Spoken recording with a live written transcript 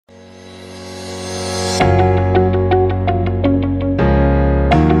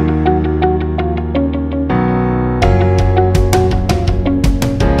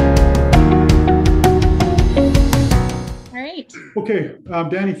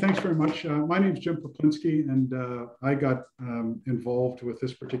Dani, thanks very much. My name is Jim Peplinski, and I got involved with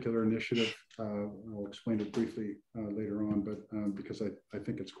this particular initiative. I'll explain it briefly later on, but because I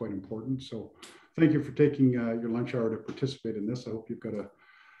think it's quite important. So thank you for taking your lunch hour to participate in this. I hope you've got a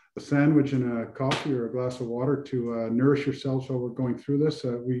sandwich and a coffee or a glass of water to nourish yourselves while we're going through this.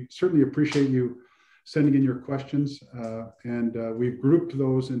 We certainly appreciate you sending in your questions, and we've grouped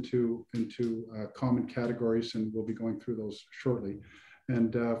those into common categories, and we'll be going through those shortly.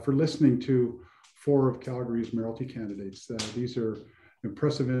 And for listening to 4 of Calgary's mayoralty candidates, these are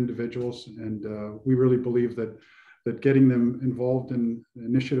impressive individuals, and we really believe that getting them involved in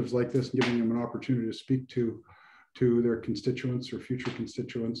initiatives like this and giving them an opportunity to speak to their constituents or future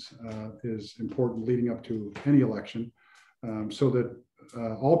constituents is important leading up to any election, so that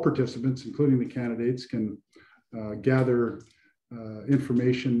all participants, including the candidates, can gather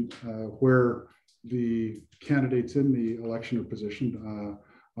information where the candidates in the election are positioned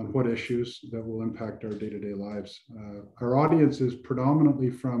on what issues that will impact our day-to-day lives. Our audience is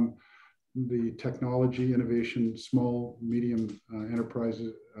predominantly from the technology, innovation, small, medium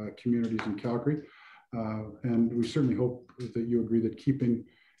enterprises communities in Calgary. And we certainly hope that you agree that keeping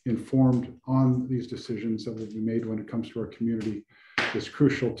informed on these decisions that will be made when it comes to our community is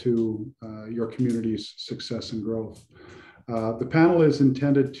crucial to your community's success and growth. The panel is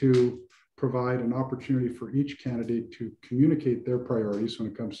intended to provide an opportunity for each candidate to communicate their priorities when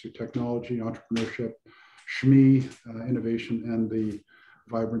it comes to technology, entrepreneurship, SME, innovation, and the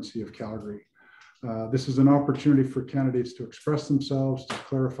vibrancy of Calgary. This is an opportunity for candidates to express themselves, to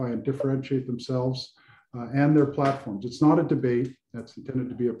clarify and differentiate themselves and their platforms. It's not a debate. That's intended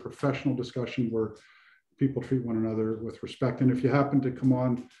to be a professional discussion where people treat one another with respect. And if you happen to come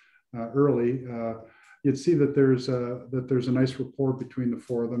on early, you'd see that there's a nice rapport between the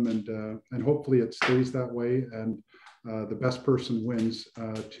 4 of them, and hopefully it stays that way, and the best person wins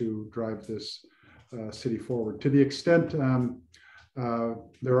to drive this city forward. To the extent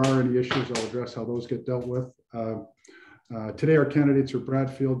there are any issues, I'll address how those get dealt with. Today, our candidates are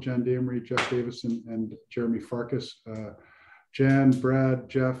Brad Field, Damery, Jeff Davison, and Jeromy Farkas. Jan, Brad,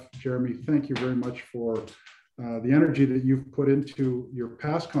 Jeff, Jeremy, thank you very much for the energy that you've put into your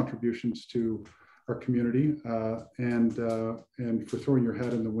past contributions to our community, and for throwing your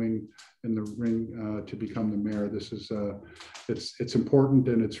hat in the ring to become the mayor. This is it's important,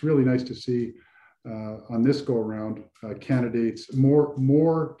 and it's really nice to see on this go around candidates,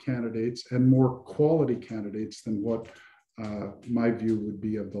 more candidates and more quality candidates than what my view would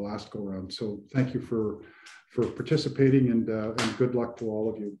be of the last go around. So thank you for participating, and good luck to all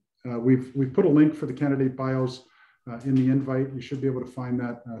of you. We've put a link for the candidate bios in the invite. You should be able to find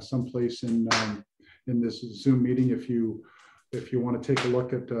that someplace in this Zoom meeting. If you want to take a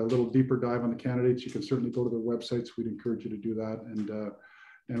look at a little deeper dive on the candidates, you can certainly go to their websites. We'd encourage you to do that,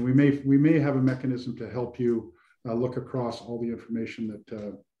 and we may have a mechanism to help you look across all the information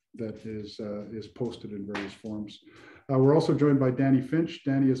that is posted in various forms. We're also joined by Dani Finch.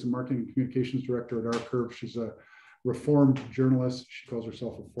 Dani is the Marketing and Communications Director at Our Curve. She's a reformed journalist. She calls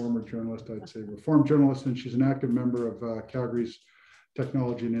herself a former journalist, I'd say reformed journalist, and she's an active member of Calgary's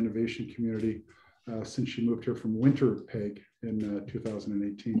technology and innovation community since she moved here from Winnipeg in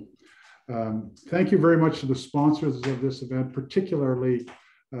 2018. Thank you very much to the sponsors of this event, particularly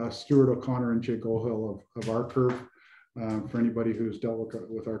Stuart O'Connor and Jay Gohill of Our Curve. For anybody who's dealt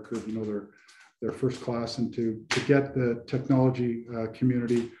with Our Curve, you know they're first class, and to get the technology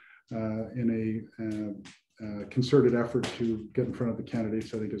community in a concerted effort to get in front of the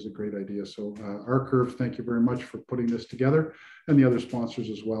candidates, I think is a great idea. So Our Curve, thank you very much for putting this together, and the other sponsors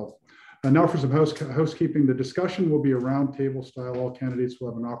as well. Now for some housekeeping. The discussion will be a round table style. All candidates will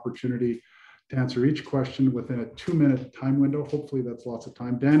have an opportunity to answer each question within a 2-minute time window. Hopefully that's lots of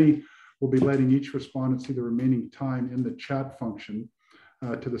time. Dani will be letting each respondent see the remaining time in the chat function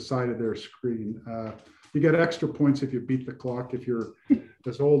to the side of their screen. You get extra points if you beat the clock. If you're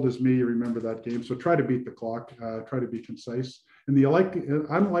as old as me, you remember that game. So try to beat the clock, try to be concise. In the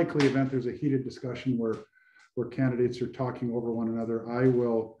unlikely event there's a heated discussion where candidates are talking over one another, I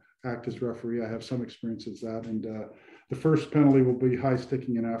will act as referee. I have some experience as that. And the first penalty will be high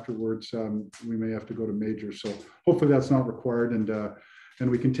sticking, and afterwards we may have to go to major. So hopefully that's not required,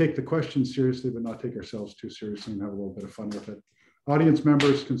 and we can take the questions seriously, but not take ourselves too seriously, and have a little bit of fun with it. Audience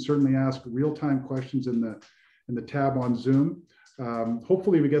members can certainly ask real-time questions in the tab on Zoom.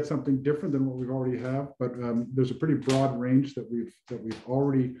 Hopefully we get something different than what we've already have, but there's a pretty broad range that we've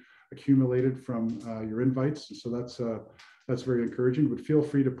already accumulated from your invites. So that's very encouraging, but feel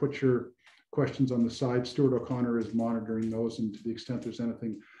free to put your questions on the side. Stuart O'Connor is monitoring those, and to the extent there's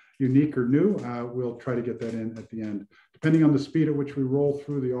anything unique or new, we'll try to get that in at the end. To Depending on the speed at which we roll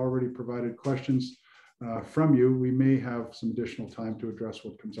through the already provided questions from you, we may have some additional time to address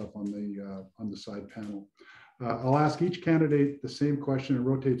what comes up on the side panel. I'll ask each candidate the same question and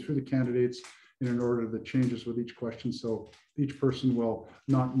rotate through the candidates in an order that changes with each question, so each person will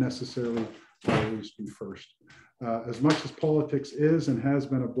not necessarily always be first. As much as politics is and has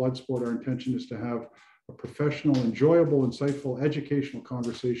been a blood sport, our intention is to have a professional, enjoyable, insightful, educational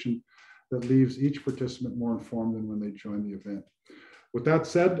conversation that leaves each participant more informed than when they join the event. With that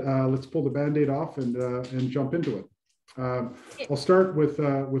said, let's pull the Band-Aid off and jump into it. I'll start with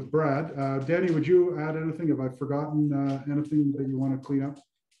Brad. Dani, would you add anything? Have I forgotten anything that you want to clean up?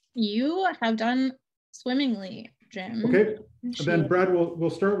 You have done swimmingly, Jim. Okay, then Brad, we'll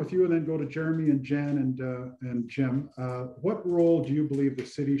start with you and then go to Jeromy and Jen and Jim. What role do you believe the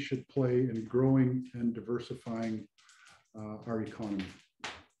city should play in growing and diversifying our economy?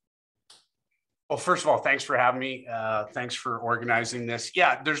 Well, first of all, thanks for having me. Thanks for organizing this.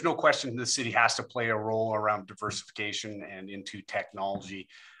 Yeah, there's no question the city has to play a role around diversification and into technology.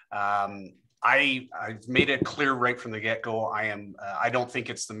 I've made it clear right from the get-go. I don't think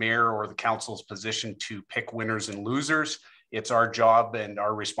it's the mayor or the council's position to pick winners and losers. It's our job and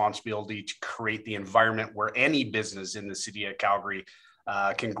our responsibility to create the environment where any business in the city of Calgary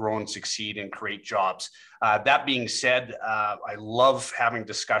can grow and succeed and create jobs. That being said, I love having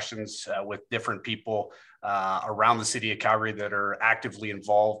discussions with different people around the city of Calgary that are actively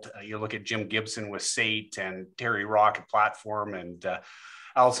involved. You look at Jim Gibson with SAIT and Terry Rock at Platform and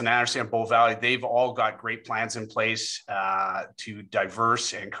Allison Anderson at Bow Valley. They've all got great plans in place to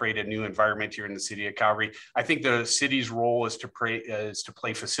diverse and create a new environment here in the city of Calgary. I think the city's role is to play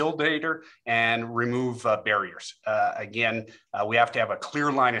facilitator and remove barriers. Again, we have to have a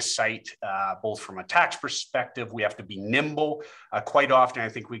clear line of sight, both from a tax perspective. We have to be nimble. Quite often, I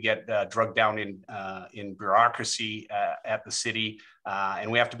think we get drugged down in bureaucracy at the city. And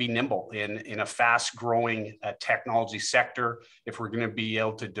we have to be nimble in a fast-growing technology sector. If we're going to be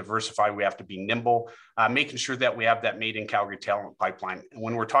able to diversify, we have to be nimble, making sure that we have that made in Calgary talent pipeline. And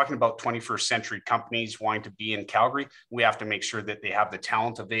when we're talking about 21st century companies wanting to be in Calgary, we have to make sure that they have the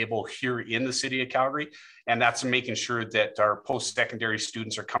talent available here in the city of Calgary. And that's making sure that our post-secondary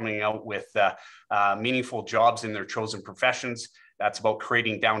students are coming out with meaningful jobs in their chosen professions. That's about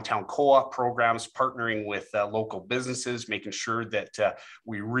creating downtown co-op programs, partnering with local businesses, making sure that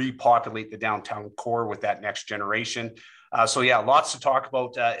we repopulate the downtown core with that next generation. So yeah, lots to talk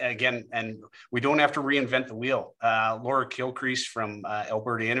about again, and we don't have to reinvent the wheel. Laura Kilcrease from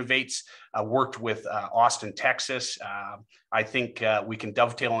Alberta Innovates worked with Austin, Texas. I think we can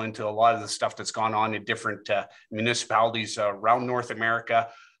dovetail into a lot of the stuff that's gone on in different municipalities around North America.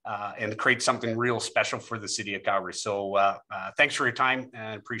 And create something real special for the city of Calgary. So thanks for your time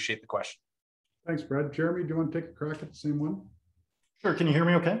and appreciate the question. Thanks, Brad. Jeromy, do you want to take a crack at the same one? Sure. Can you hear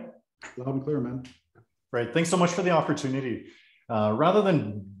me okay? Loud and clear, man. Great. Thanks so much for the opportunity. Rather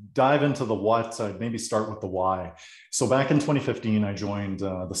than dive into the what, I'd maybe start with the why. So back in 2015, I joined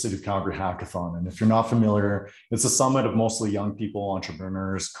the City of Calgary Hackathon. And if you're not familiar, it's a summit of mostly young people,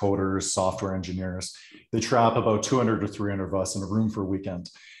 entrepreneurs, coders, software engineers. They trap about 200 to 300 of us in a room for a weekend.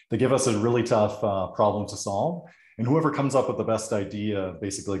 They give us a really tough problem to solve. And whoever comes up with the best idea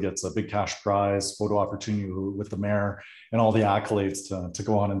basically gets a big cash prize, photo opportunity with the mayor, and all the accolades to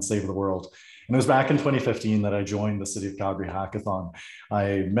go on and save the world. And it was back in 2015 that I joined the City of Calgary Hackathon.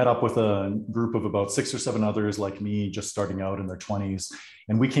 I met up with a group of about 6 or 7 others like me, just starting out in their 20s.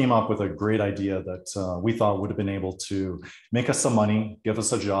 And we came up with a great idea that we thought would have been able to make us some money, give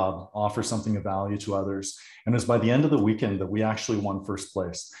us a job, offer something of value to others. And it was by the end of the weekend that we actually won first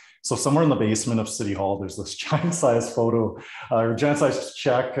place. So somewhere in the basement of City Hall, there's this giant-sized photo, or giant-sized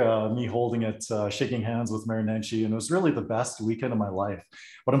check, me holding it, shaking hands with Mayor Nenshi, and it was really the best weekend of my life.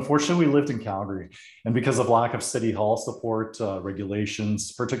 But unfortunately, we lived in Calgary, and because of lack of City Hall support,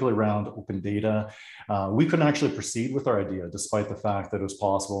 regulations, particularly around open data, we couldn't actually proceed with our idea, despite the fact that it was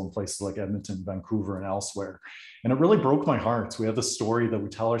possible in places like Edmonton, Vancouver, and elsewhere. And it really broke my heart. We have this story that we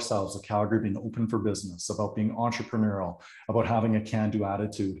tell ourselves of Calgary being open for business, about being entrepreneurial, about having a can-do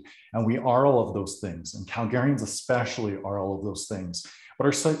attitude. And we are all of those things. And Calgarians especially are all of those things. But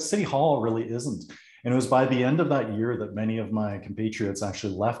our City Hall really isn't. And it was by the end of that year that many of my compatriots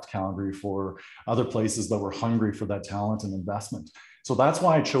actually left Calgary for other places that were hungry for that talent and investment. So that's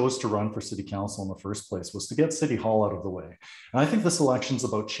why I chose to run for City Council in the first place, was to get City Hall out of the way. And I think this election is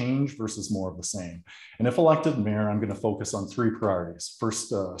about change versus more of the same. And if elected mayor, I'm going to focus on 3 priorities.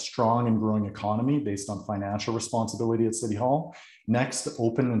 First, a strong and growing economy based on financial responsibility at City Hall. Next,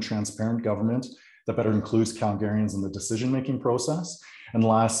 open and transparent government that better includes Calgarians in the decision-making process. And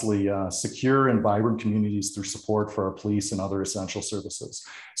lastly, secure and vibrant communities through support for our police and other essential services.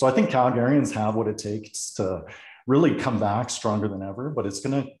 So I think Calgarians have what it takes to really come back stronger than ever, but it's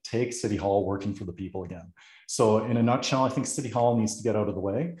going to take City Hall working for the people again. So in a nutshell, I think City Hall needs to get out of the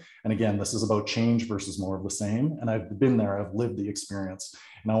way. And again, this is about change versus more of the same. And I've been there, I've lived the experience,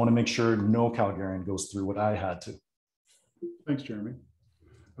 and I want to make sure no Calgarian goes through what I had to. Thanks, Jeromy.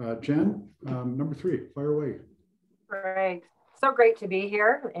 Jen, number 3, fire away. Great. So great to be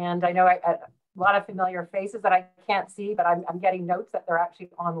here. And I know a lot of familiar faces that I can't see, but I'm getting notes that they're actually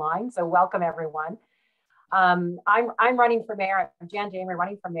online. So welcome, everyone. I'm running for mayor. I'm Jan Damery,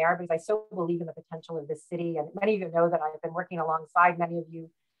 running for mayor because I so believe in the potential of this city. And many of you know that I've been working alongside many of you,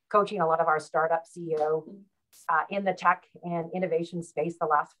 coaching a lot of our startup CEO in the tech and innovation space the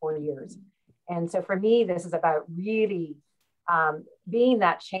last 4 years. And so for me, this is about really being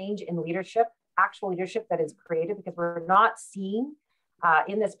that change in leadership, actual leadership that is created, because we're not seeing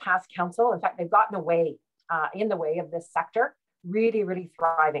in this past council. In fact, they've gotten away in the way of this sector, really, really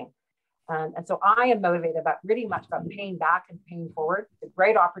thriving. And so I am motivated about really much about paying back and paying forward the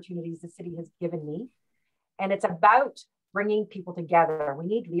great opportunities the city has given me. And it's about bringing people together. We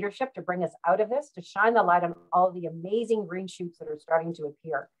need leadership to bring us out of this, to shine the light on all the amazing green shoots that are starting to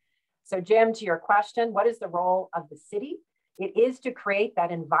appear. So Jim, to your question, what is the role of the city? It is to create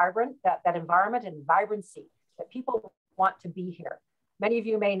that environment and vibrancy that people want to be here. Many of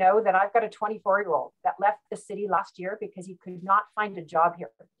you may know that I've got a 24-year-old that left the city last year because he could not find a job here,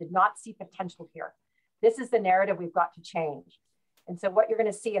 did not see potential here. This is the narrative we've got to change. And so what you're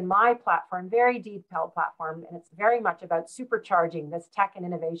going to see in my platform, very detailed platform, and it's very much about supercharging this tech and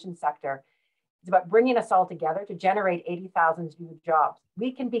innovation sector. It's about bringing us all together to generate 80,000 new jobs.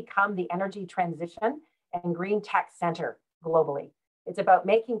 We can become the energy transition and green tech center globally. It's about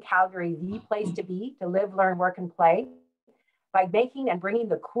making Calgary the place to be, to live, learn, work, and play, by making and bringing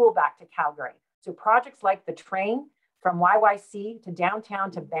the cool back to Calgary. So projects like the train from YYC to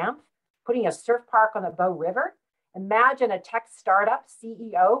downtown to Banff, putting a surf park on the Bow River. Imagine a tech startup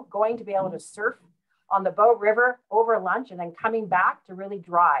CEO going to be able to surf on the Bow River over lunch and then coming back to really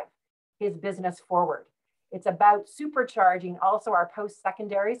drive his business forward. It's about supercharging also our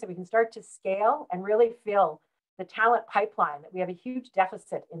post-secondary so we can start to scale and really fill the talent pipeline that we have a huge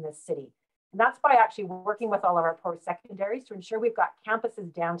deficit in this city. And that's by actually working with all of our post-secondaries to ensure we've got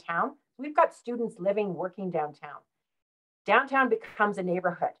campuses downtown. We've got students living, working downtown. Downtown becomes a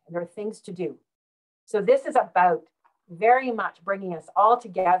neighborhood and there are things to do. So this is about very much bringing us all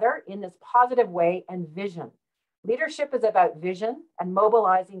together in this positive way and vision. Leadership is about vision and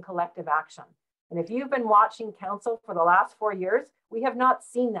mobilizing collective action. And if you've been watching council for the last 4 years, we have not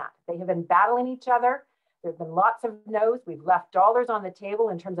seen that. They have been battling each other. There have been lots of no's. We've left dollars on the table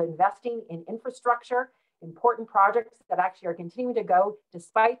in terms of investing in infrastructure, important projects that actually are continuing to go,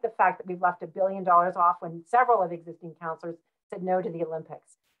 despite the fact that we've left $1 billion off when several of existing councillors said no to the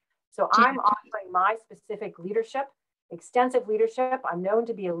Olympics. So I'm offering my specific leadership, extensive leadership. I'm known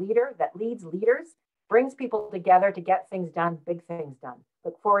to be a leader that leads leaders, brings people together to get things done, big things done.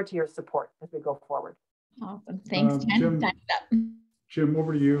 Look forward to your support as we go forward. Awesome. Thanks, Jen. Jim,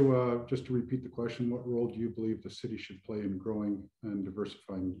 over to you. Just to repeat the question, what role do you believe the city should play in growing and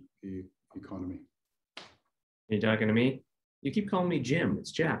diversifying the economy? Are you talking to me? You keep calling me Jim.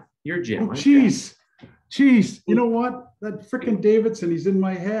 It's Jeff. You're Jim. Oh, jeez. Jeez. You know what? That frickin' Davidson, he's in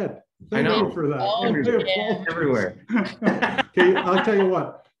my head. Thank you for that. Oh, everywhere. Okay, I'll tell you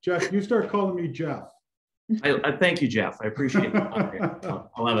what. Jeff, you start calling me Jeff. I thank you, Jeff. I appreciate it.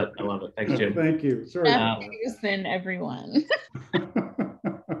 I love it. I love it. Thanks, Jim. Thank you. Sorry. Davison, everyone.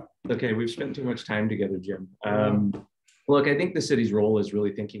 Okay, we've spent too much time together, Jim. Look, I think the city's role is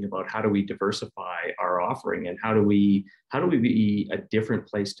really thinking about how do we diversify our offering and how do we be a different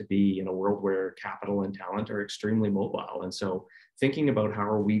place to be in a world where capital and talent are extremely mobile. And so thinking about how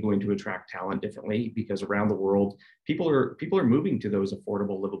are we going to attract talent differently, because around the world, people are moving to those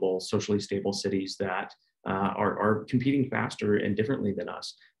affordable, livable, socially stable cities that are competing faster and differently than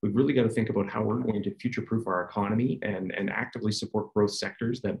us. We've really got to think about how we're going to future-proof our economy and actively support growth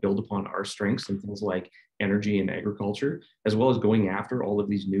sectors that build upon our strengths in things like energy and agriculture, as well as going after all of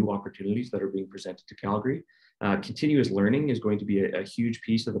these new opportunities that are being presented to Calgary. Continuous learning is going to be a huge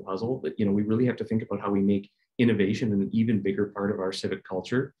piece of the puzzle, but we really have to think about how we make innovation an even bigger part of our civic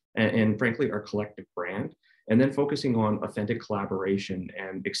culture and frankly, our collective brand. And then focusing on authentic collaboration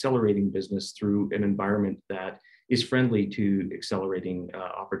and accelerating business through an environment that is friendly to accelerating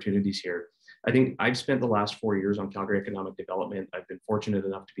opportunities here. I think I've spent the last 4 years on Calgary economic development. I've been fortunate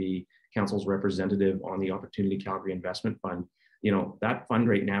enough to be council's representative on the Opportunity Calgary Investment Fund. you know, that fund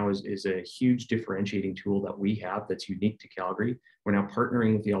right now is a huge differentiating tool that we have that's unique to Calgary. We're now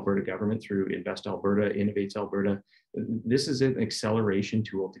partnering with the Alberta government through Invest Alberta, Innovates Alberta. This is an acceleration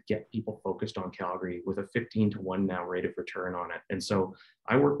tool to get people focused on Calgary with a 15-to-1 now rate of return on it. And so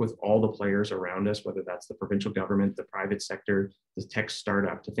I work with all the players around us, whether that's the provincial government, the private sector, the tech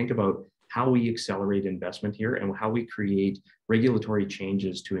startup, to think about how we accelerate investment here and how we create regulatory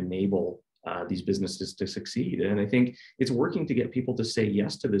changes to enable these businesses to succeed. And I think it's working to get people to say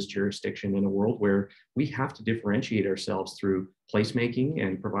yes to this jurisdiction in a world where we have to differentiate ourselves through placemaking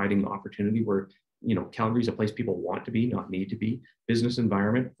and providing opportunity where, you know, Calgary is a place people want to be, not need to be. Business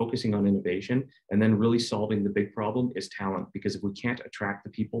environment, focusing on innovation, and then really solving the big problem is talent. Because if we can't attract the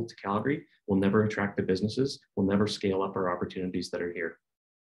people to Calgary, we'll never attract the businesses. We'll never scale up our opportunities that are here.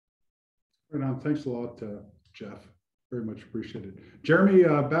 Right on. Thanks a lot, Jeff. Very much appreciated.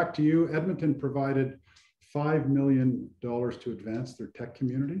 Jeromy, back to you. Edmonton provided $5 million to advance their tech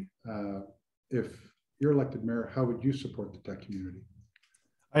community. If you're elected mayor, how would you support the tech community?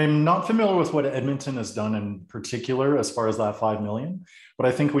 I'm not familiar with what Edmonton has done in particular as far as that 5 million, but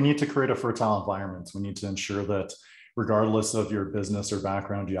I think we need to create a fertile environment. We need to ensure that regardless of your business or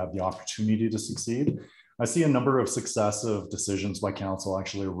background, you have the opportunity to succeed. I see a number of successive decisions by council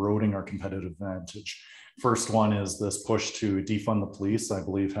actually eroding our competitive advantage. First one is this push to defund the police, I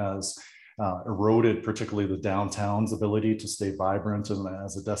believe has eroded particularly the downtown's ability to stay vibrant and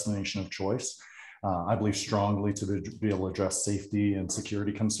as a destination of choice. I believe strongly to be able to address safety and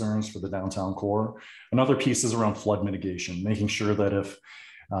security concerns for the downtown core. Another piece is around flood mitigation, making sure that if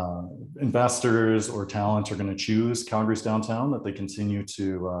investors or talent are going to choose Calgary's downtown, that they continue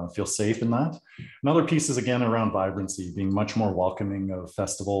to feel safe in that. Another piece is again around vibrancy, being much more welcoming of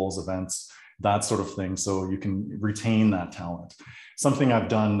festivals, events, that sort of thing, so you can retain that talent. Something I've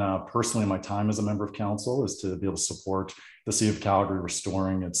done personally in my time as a member of council is to be able to support the City of Calgary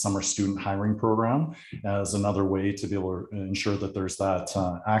restoring its summer student hiring program as another way to be able to ensure that there's that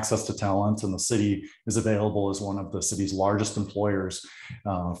access to talent, and the city is available as one of the city's largest employers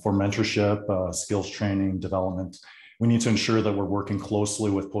for mentorship, skills training, development. We need to ensure that we're working closely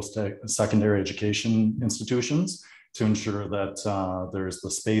with post-secondary education institutions to ensure that there's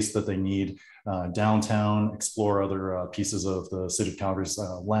the space that they need downtown, explore other pieces of the City of Calgary's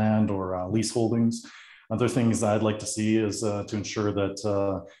land or lease holdings. Other things that I'd like to see is to ensure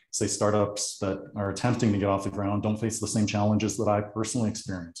that, say, startups that are attempting to get off the ground don't face the same challenges that I personally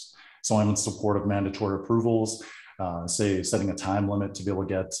experienced. So I'm in support of mandatory approvals, say setting a time limit to be able to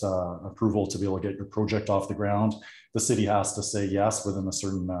get approval to be able to get your project off the ground. The city has to say yes within a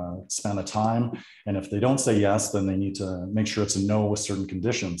certain span of time. And if they don't say yes, then they need to make sure it's a no with certain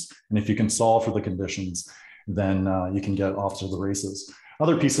conditions. And if you can solve for the conditions, then you can get off to the races.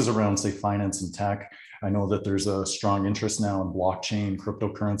 Other pieces around, say, finance and tech. I know that there's a strong interest now in blockchain,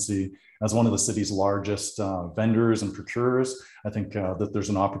 cryptocurrency. As one of the city's largest vendors and procurers, I think that there's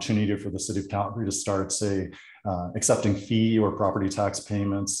an opportunity for the City of Calgary to start, say, accepting fee or property tax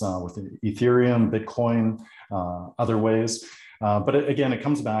payments with Ethereum, Bitcoin, other ways. But again, it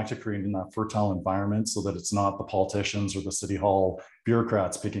comes back to creating that fertile environment so that it's not the politicians or the City Hall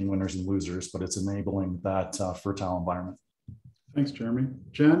bureaucrats picking winners and losers, but it's enabling that fertile environment. Thanks, Jeromy.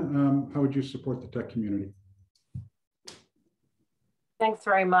 Jen, how would you support the tech community? Thanks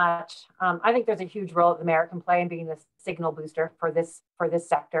very much. I think there's a huge role that the mayor can play in being the signal booster for this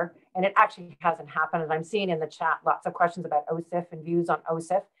sector. And it actually hasn't happened. And I'm seeing in the chat lots of questions about OSIF and views on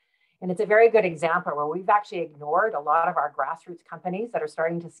OSIF. And it's a very good example where we've actually ignored a lot of our grassroots companies that are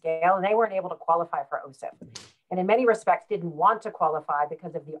starting to scale, and they weren't able to qualify for OSIF. And in many respects didn't want to qualify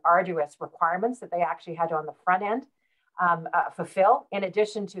because of the arduous requirements that they actually had to on the front end fulfill, in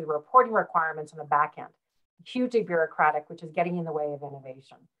addition to the reporting requirements on the back end. Hugely bureaucratic, which is getting in the way of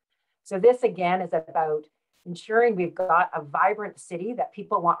innovation. So this again is about ensuring we've got a vibrant city that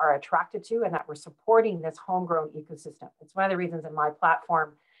people are attracted to, and that we're supporting this homegrown ecosystem. It's one of the reasons in my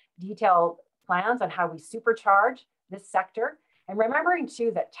platform detailed plans on how we supercharge this sector. And remembering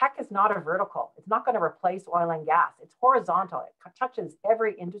too that tech is not a vertical. It's not going to replace oil and gas. It's horizontal. It touches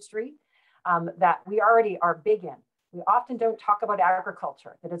every industry that we already are big in. We often don't talk about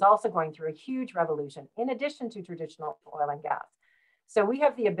agriculture that is also going through a huge revolution in addition to traditional oil and gas. So we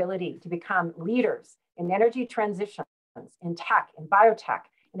have the ability to become leaders in energy transitions, in tech, in biotech,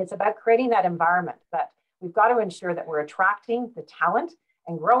 and it's about creating that environment. But we've got to ensure that we're attracting the talent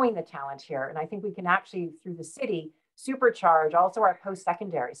and growing the talent here. And I think we can actually, through the city, supercharge also our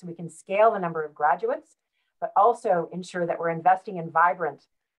post-secondary so we can scale the number of graduates, but also ensure that we're investing in vibrant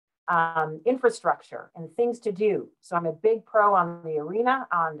infrastructure and things to do. So I'm a big pro on the arena,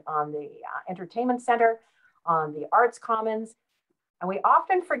 on the entertainment center, on the arts commons, And we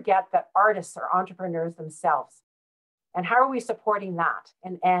often forget that artists are entrepreneurs themselves. And how are we supporting that?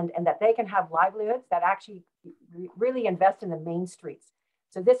 And that they can have livelihoods that actually really invest in the main streets.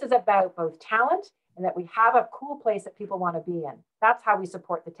 So this is about both talent and that we have a cool place that people want to be in. That's how we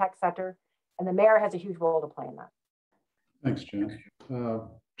support the tech sector. And the mayor has a huge role to play in that. Thanks, Jen.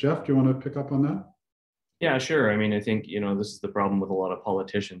 Jeff, do you want to pick up on that? Yeah, sure. I mean, I think, this is the problem with a lot of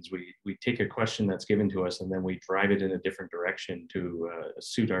politicians. We take a question that's given to us and then we drive it in a different direction to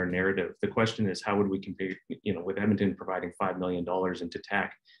suit our narrative. The question is, how would we compete, with Edmonton providing $5 million into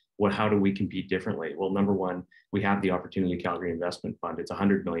tech? How do we compete differently? Well, number one, we have the Opportunity Calgary Investment Fund. It's a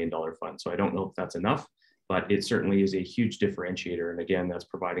 $100 million fund. So I don't know if that's enough, but it certainly is a huge differentiator. And again, that's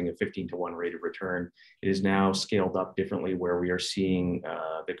providing a 15-to-1 rate of return. It is now scaled up differently where we are seeing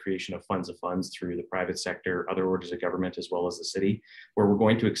the creation of funds through the private sector, other orders of government, as well as the city, where we're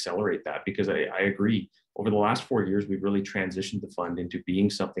going to accelerate that because I agree. Over the last 4 years, we've really transitioned the fund into being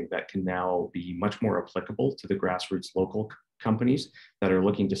something that can now be much more applicable to the grassroots local companies that are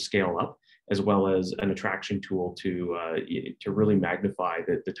looking to scale up, as well as an attraction tool to really magnify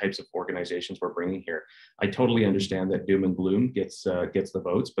the types of organizations we're bringing here. I totally understand that doom and gloom gets the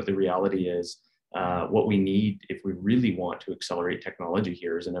votes, but the reality is what we need if we really want to accelerate technology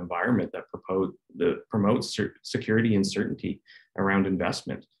here is an environment that promotes security and certainty around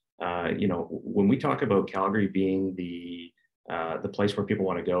investment. When we talk about Calgary being the place where people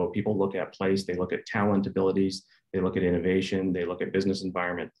want to go, people look at place, they look at talent, abilities, they look at innovation, they look at business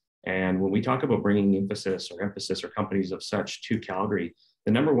environment. And when we talk about bringing emphasis or companies of such to Calgary,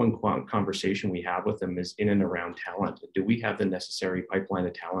 the number one conversation we have with them is in and around talent. Do we have the necessary pipeline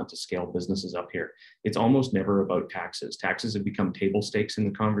of talent to scale businesses up here? It's almost never about taxes. Taxes have become table stakes in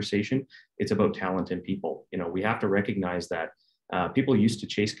the conversation. It's about talent and people. We have to recognize that people used to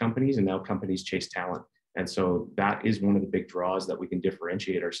chase companies and now companies chase talent. And so that is one of the big draws that we can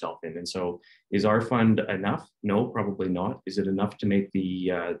differentiate ourselves in. And so is our fund enough? No, probably not. Is it enough to make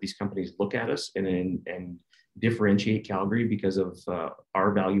these companies look at us and differentiate Calgary because of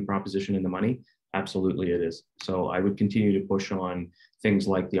our value proposition in the money? Absolutely it is. So I would continue to push on things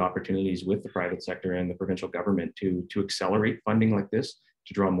like the opportunities with the private sector and the provincial government to accelerate funding like this,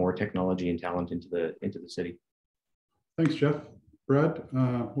 to draw more technology and talent into the city. Thanks, Jeff. Brad,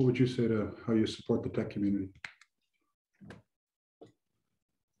 what would you say to how you support the tech community?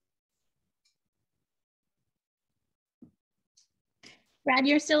 Brad,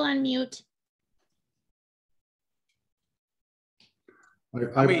 you're still on mute.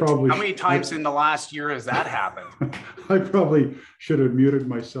 How many times in the last year has that happened? I probably should have muted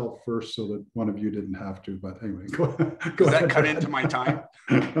myself first so that one of you didn't have to. But anyway, go Does ahead. that cut into my time?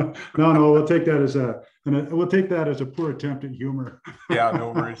 No, we'll take that as a poor attempt at humor. Yeah,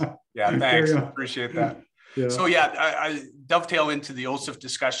 no worries. Yeah, thanks. Appreciate that. Yeah. So yeah, I dovetail into the OSIF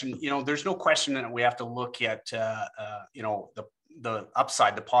discussion. There's no question that we have to look at the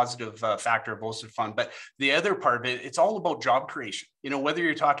upside, the positive factor of OSIF fund. But the other part of it, it's all about job creation. Whether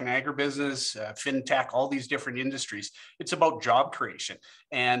you're talking agribusiness, fintech, all these different industries, it's about job creation.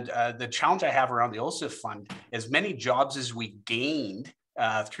 And the challenge I have around the OSIF fund, as many jobs as we gained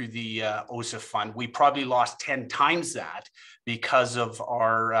through the OSIF fund, we probably lost 10 times that because of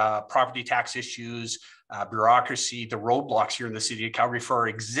our property tax issues, bureaucracy, the roadblocks here in the city of Calgary for our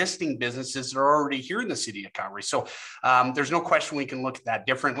existing businesses that are already here in the city of Calgary. So there's no question we can look at that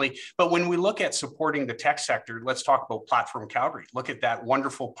differently. But when we look at supporting the tech sector, let's talk about Platform Calgary. Look at that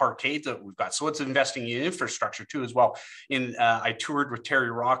wonderful parkade that we've got. So it's investing in infrastructure too as well. I toured with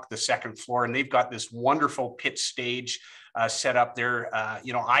Terry Rock, the second floor, and they've got this wonderful pit stage set up there.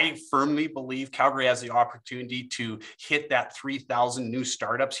 I firmly believe Calgary has the opportunity to hit that 3,000 new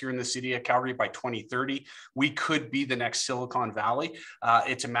startups here in the city of Calgary by 2030. We could be the next Silicon Valley.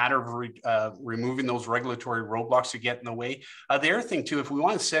 It's a matter of removing those regulatory roadblocks that get in the way. The other thing too, if we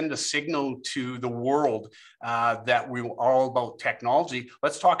want to send a signal to the world that we're all about technology,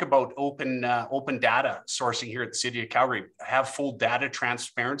 let's talk about open data sourcing here at the city of Calgary. Have full data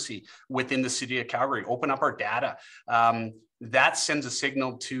transparency within the city of Calgary. Open up our data. That sends a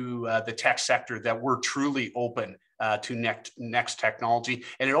signal to the tech sector that we're truly open to next technology.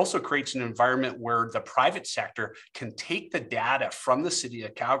 And it also creates an environment where the private sector can take the data from the city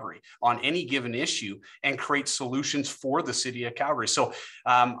of Calgary on any given issue and create solutions for the city of Calgary. So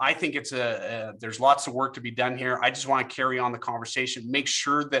I think there's lots of work to be done here. I just want to carry on the conversation, make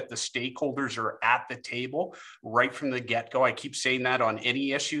sure that the stakeholders are at the table right from the get-go. I keep saying that on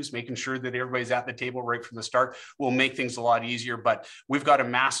any issues, making sure that everybody's at the table right from the start will make things a lot easier. But we've got a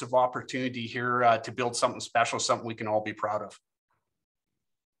massive opportunity here to build something special, something we can all be proud of.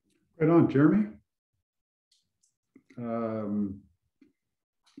 Right on, Jeromy.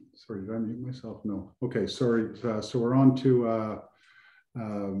 sorry, did I mute myself? No. Okay, sorry. So we're on to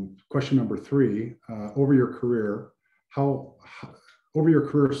question number 3. Over your career, over your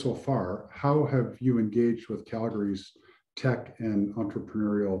career so far, how have you engaged with Calgary's tech and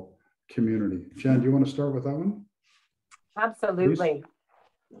entrepreneurial community? Jen, do you want to start with that one? Absolutely. Please.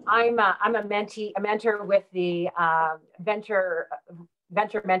 I'm a mentor with the Venture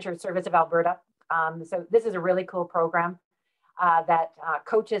Mentor Service of Alberta. So this is a really cool program that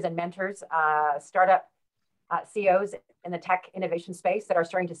coaches and mentors startup CEOs in the tech innovation space that are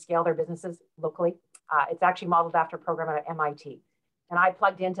starting to scale their businesses locally. It's actually modeled after a program at MIT. And I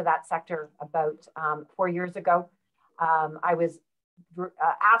plugged into that sector about 4 years ago. I was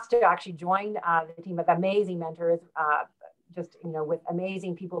asked to actually join the team of amazing mentors, just, you know, with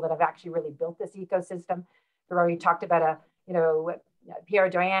amazing people that have actually really built this ecosystem. We already talked about Pierre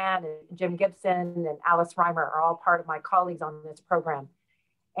Doyen and Jim Gibson and Alice Reimer are all part of my colleagues on this program.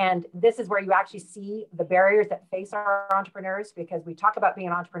 And this is where you actually see the barriers that face our entrepreneurs, because we talk about being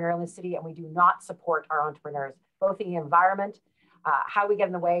an entrepreneur in the city and we do not support our entrepreneurs, both in the environment, how we get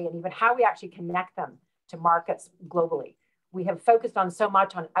in the way, and even how we actually connect them to markets globally. We have focused on so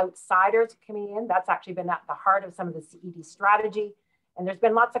much on outsiders coming in. That's actually been at the heart of some of the CED strategy. And there's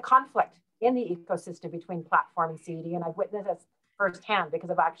been lots of conflict in the ecosystem between platform and CED. And I've witnessed this firsthand because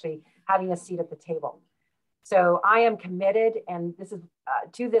of actually having a seat at the table. So I am committed, and this is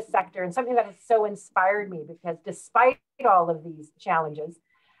to this sector, and something that has so inspired me, because despite all of these challenges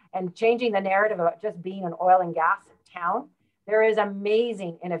and changing the narrative about just being an oil and gas town, there is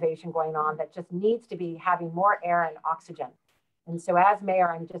amazing innovation going on that just needs to be having more air and oxygen. And so as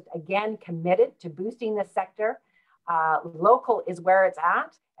mayor, I'm just again committed to boosting this sector. Local is where it's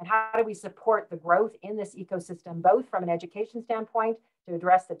at. And how do we support the growth in this ecosystem, both from an education standpoint to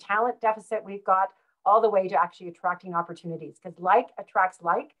address the talent deficit we've got, all the way to actually attracting opportunities, because like attracts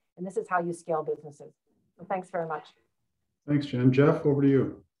like, and this is how you scale businesses. So thanks very much. Thanks, Jen. Jeff, over to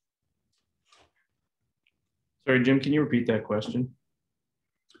you. Sorry, Jim, can you repeat that question?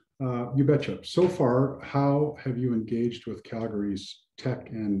 You betcha. So far, how have you engaged with Calgary's tech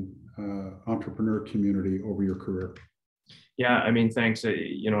and entrepreneur community over your career? Yeah, I mean, thanks.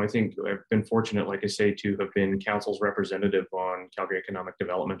 You know, I think I've been fortunate, like I say, to have been council's representative on Calgary economic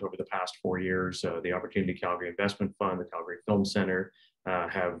development over the past 4 years. The Opportunity Calgary Investment Fund, the Calgary Film Center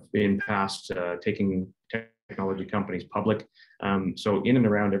have been past taking technology companies public. So in and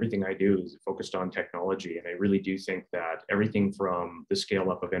around everything I do is focused on technology. And I really do think that everything from the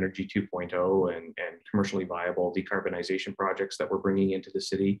scale up of Energy 2.0 and commercially viable decarbonization projects that we're bringing into the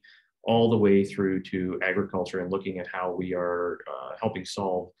city, all the way through to agriculture and looking at how we are helping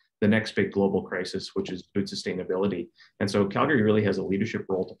solve the next big global crisis, which is food sustainability. And so Calgary really has a leadership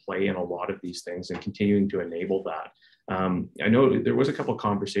role to play in a lot of these things and continuing to enable that. I know there was a couple of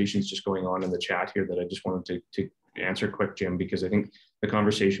conversations just going on in the chat here that I just wanted to answer quick, Jim, because I think the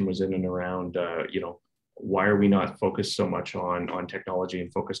conversation was in and around, you know, why are we not focused so much on technology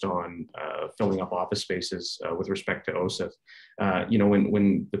and focused on filling up office spaces with respect to OSIF? You know,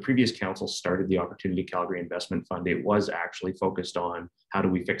 when the previous council started the Opportunity Calgary Investment Fund, it was actually focused on how do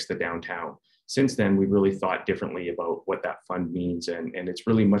we fix the downtown. Since then, we've really thought differently about what that fund means. And it's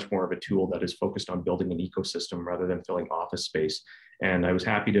really much more of a tool that is focused on building an ecosystem rather than filling office space. And I was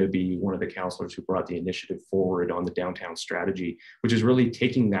happy to be one of the councillors who brought the initiative forward on the downtown strategy, which is really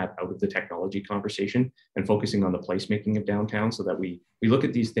taking that out of the technology conversation and focusing on the placemaking of downtown, so that we look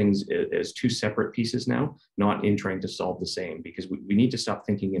at these things as two separate pieces now, not in trying to solve the same, because we need to stop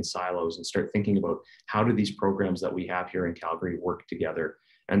thinking in silos and start thinking about how do these programs that we have here in Calgary work together.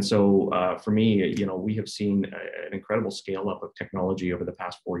 And so for me, you know, we have seen an incredible scale up of technology over the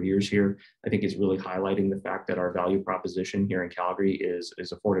past 4 years here. I think it's really highlighting the fact that our value proposition here in Calgary is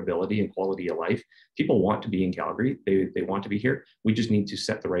affordability and quality of life. People want to be in Calgary. They want to be here. We just need to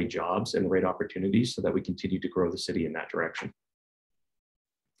set the right jobs and the right opportunities so that we continue to grow the city in that direction.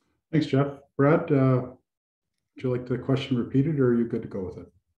 Thanks, Jeff. Brad, would you like the question repeated, or are you good to go with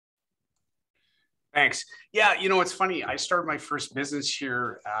it? Thanks. Yeah, you know, it's funny. I started my first business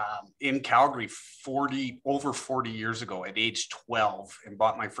here in Calgary over 40 years ago at age 12, and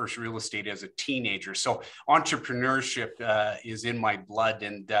bought my first real estate as a teenager. So entrepreneurship is in my blood,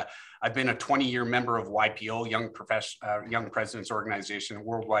 and I've been a 20-year member of YPO, Young Presidents Organization, a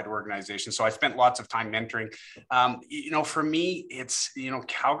worldwide organization. So I spent lots of time mentoring. You know, for me, it's, you know,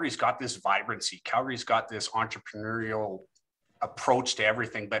 Calgary's got this vibrancy. Calgary's got this entrepreneurial approach to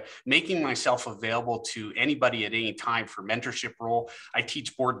everything, but making myself available to anybody at any time for mentorship role. I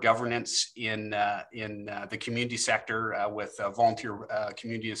teach board governance in the community sector with volunteer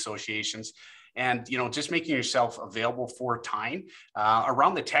community associations. and just making yourself available for time.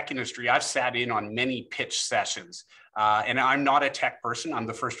 Around the tech industry, I've sat in on many pitch sessions. And I'm not a tech person. I'm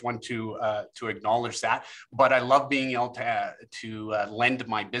the first one to acknowledge that. But I love being able to lend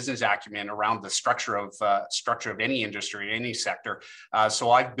my business acumen around the structure of any industry, any sector.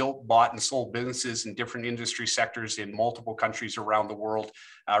 So I've built, bought, and sold businesses in different industry sectors in multiple countries around the world,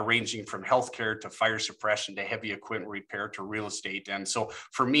 ranging from healthcare to fire suppression to heavy equipment repair to real estate. And so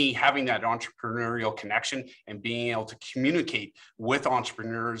for me, having that entrepreneurial connection and being able to communicate with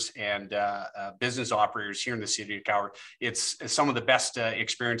entrepreneurs and business operators here in the city of Calgary, it's some of the best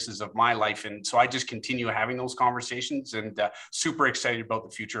experiences of my life. And so I just continue having those conversations, and super excited about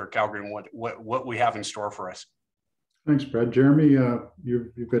the future of Calgary and what we have in store for us. Thanks, Brad. Jeromy,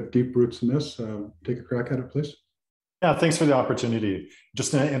 you've got deep roots in this. Take a crack at it, please. Yeah, thanks for the opportunity.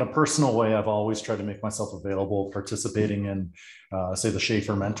 Just in a personal way, I've always tried to make myself available, participating in, say, the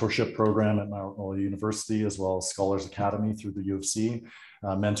Schaefer Mentorship Program at Mayoral University, as well as Scholars Academy through the U of C,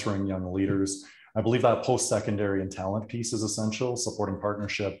 mentoring young leaders. I believe that post-secondary and talent piece is essential, supporting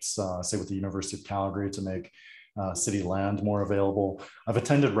partnerships, say with the University of Calgary to make city land more available. I've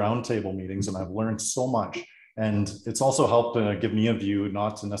attended roundtable meetings and I've learned so much. And it's also helped give me a view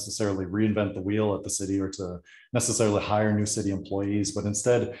not to necessarily reinvent the wheel at the city or to necessarily hire new city employees, but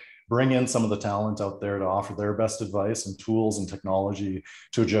instead bring in some of the talent out there to offer their best advice and tools and technology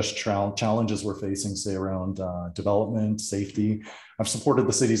to address challenges we're facing, say around development, safety. I've supported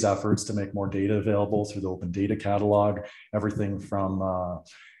the city's efforts to make more data available through the open data catalog, everything from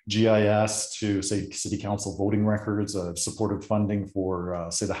GIS to, say, city council voting records. I've supported funding for,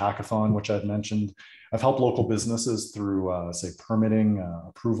 say, the hackathon, which I've mentioned. I've helped local businesses through, say, permitting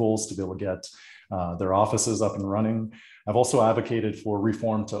approvals to be able to get their offices up and running. I've also advocated for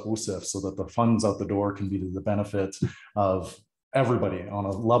reform to OSIF so that the funds out the door can be to the benefit of everybody on a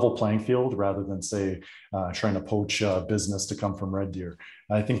level playing field rather than, say, trying to poach business to come from Red Deer.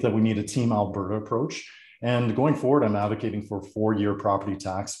 I think that we need a Team Alberta approach. And going forward, I'm advocating for 4-year property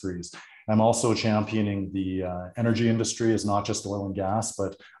tax freeze. I'm also championing the energy industry as not just oil and gas,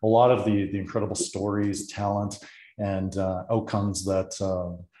 but a lot of the incredible stories, talent, and outcomes that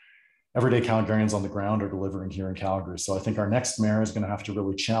everyday Calgarians on the ground are delivering here in Calgary. So I think our next mayor is going to have to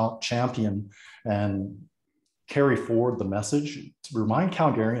really champion and carry forward the message to remind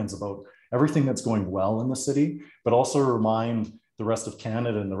Calgarians about everything that's going well in the city, but also remind the rest of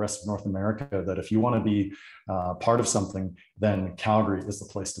Canada and the rest of North America that if you want to be part of something, then Calgary is the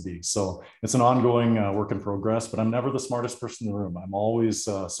place to be. So it's an ongoing work in progress, but I'm never the smartest person in the room. I'm always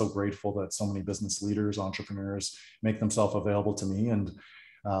so grateful that so many business leaders, entrepreneurs make themselves available to me. And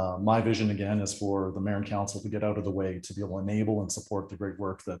my vision, again, is for the mayor and council to get out of the way to be able to enable and support the great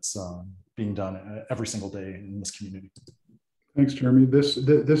work that's being done every single day in this community. Thanks, Jeromy.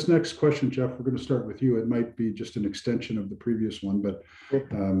 This next question, Jeff, we're going to start with you. It might be just an extension of the previous one, but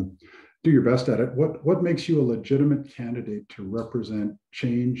do your best at it. What makes you a legitimate candidate to represent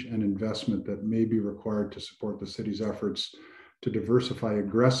change and investment that may be required to support the city's efforts to diversify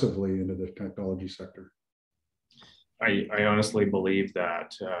aggressively into the technology sector? I honestly believe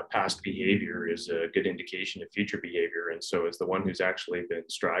that past behavior is a good indication of future behavior. And so as the one who's actually been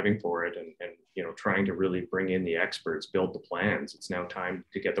striving for it and trying to really bring in the experts, build the plans, it's now time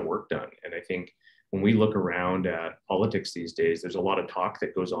to get the work done. And I think when we look around at politics these days, there's a lot of talk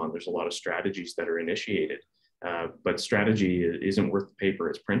that goes on. There's a lot of strategies that are initiated, but strategy isn't worth the paper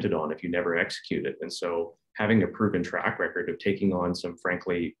it's printed on if you never execute it. And so having a proven track record of taking on some,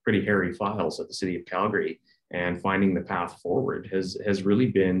 frankly, pretty hairy files at the city of Calgary and finding the path forward has really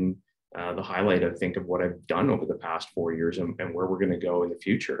been the highlight, I think, of what I've done over the past 4 years and where we're going to go in the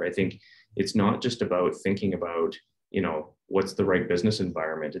future. I think it's not just about thinking about, what's the right business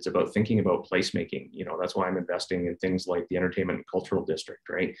environment. It's about thinking about placemaking. That's why I'm investing in things like the entertainment and cultural district,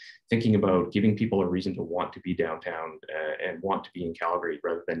 right? Thinking about giving people a reason to want to be downtown and want to be in Calgary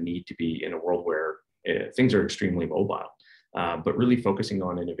rather than need to be in a world where things are extremely mobile. But really focusing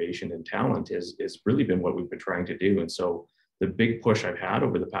on innovation and talent has really been what we've been trying to do. And so the big push I've had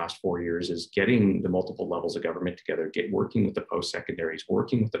over the past 4 years is getting the multiple levels of government together, working with the post-secondaries,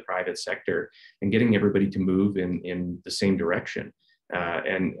 working with the private sector, and getting everybody to move in the same direction.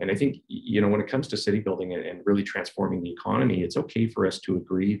 And I think, when it comes to city building and really transforming the economy, it's okay for us to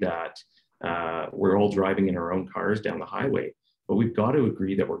agree that we're all driving in our own cars down the highway. But we've got to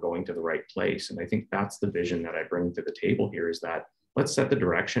agree that we're going to the right place. And I think that's the vision that I bring to the table here, is that let's set the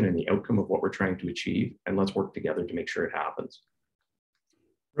direction and the outcome of what we're trying to achieve, and let's work together to make sure it happens.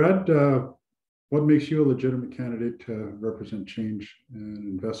 Brad, what makes you a legitimate candidate to represent change and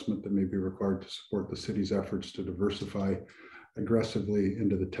investment that may be required to support the city's efforts to diversify aggressively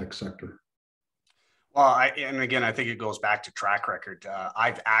into the tech sector? Well, and again, I think it goes back to track record.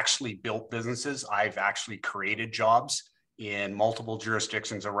 I've actually built businesses. I've actually created jobs in multiple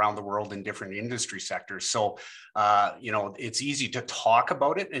jurisdictions around the world in different industry sectors. So, you know, it's easy to talk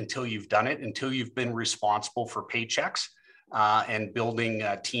about it until you've done it, until you've been responsible for paychecks. And building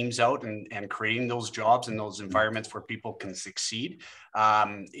teams out and creating those jobs and those environments where people can succeed,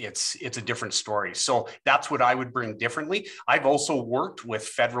 it's a different story. So that's what I would bring differently. I've also worked with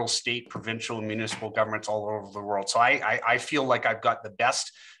federal, state, provincial, and municipal governments all over the world. So I feel like I've got the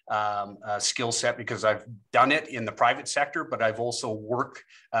best skill set because I've done it in the private sector, but I've also worked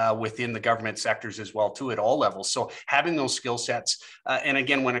within the government sectors as well too at all levels. So having those skill sets, and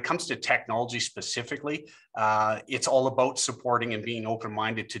again, when it comes to technology specifically, it's all about supporting and being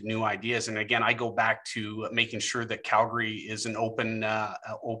open-minded to new ideas. And again, I go back to making sure that Calgary is an open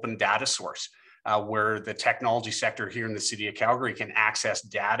data source. Where the technology sector here in the city of Calgary can access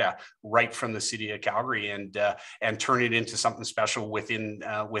data right from the city of Calgary and turn it into something special within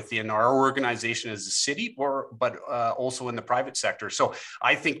our organization as a city, but also in the private sector. So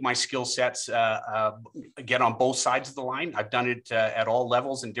I think my skill sets get on both sides of the line. I've done it at all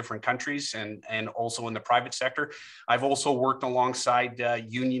levels in different countries and also in the private sector. I've also worked alongside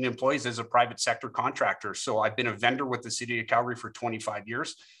union employees as a private sector contractor. So I've been a vendor with the city of Calgary for 25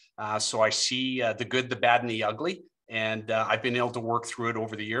 years. So I see the good, the bad, and the ugly, and I've been able to work through it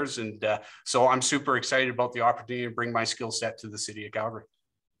over the years. And so I'm super excited about the opportunity to bring my skill set to the city of Calgary.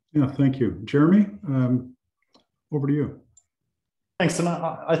 Yeah, thank you. Jeromy, over to you. Thanks. And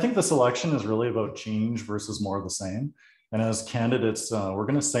I think this election is really about change versus more of the same. And as candidates, we're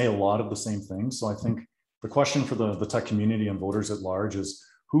going to say a lot of the same things. So I think the question for the tech community and voters at large is,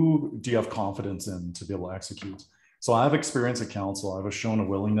 who do you have confidence in to be able to execute? So I have experience at council. I've shown a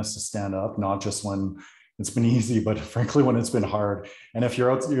willingness to stand up, not just when it's been easy, but frankly, when it's been hard. And if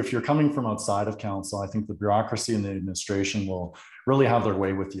you're coming from outside of council, I think the bureaucracy and the administration will really have their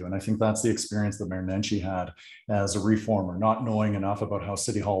way with you. And I think that's the experience that Mayor Nenshi had as a reformer, not knowing enough about how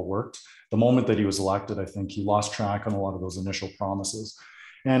City Hall worked. The moment that he was elected, I think he lost track on a lot of those initial promises.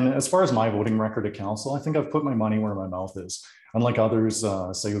 And as far as my voting record at council, I think I've put my money where my mouth is. Unlike others,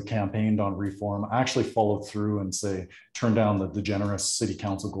 say, who campaigned on reform, I actually followed through and say, turn down the generous city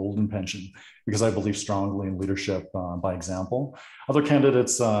council golden pension, because I believe strongly in leadership by example. Other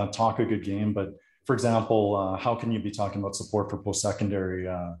candidates talk a good game, but for example, how can you be talking about support for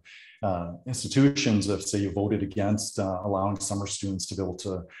post-secondary institutions if, say, you voted against allowing summer students to be able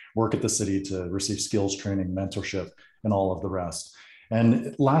to work at the city to receive skills training, mentorship, and all of the rest?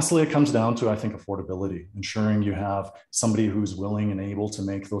 And lastly, it comes down to, I think, affordability, ensuring you have somebody who's willing and able to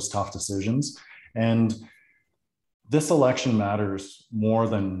make those tough decisions. And this election matters more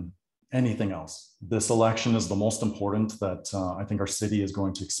than anything else. This election is the most important that I think our city is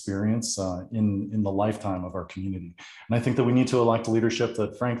going to experience in the lifetime of our community. And I think that we need to elect leadership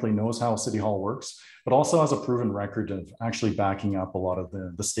that frankly knows how City Hall works, but also has a proven record of actually backing up a lot of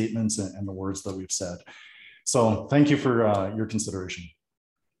the statements and the words that we've said. So thank you for your consideration.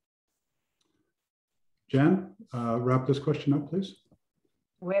 Jan, wrap this question up, please.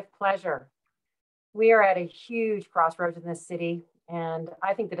 With pleasure. We are at a huge crossroads in this city, and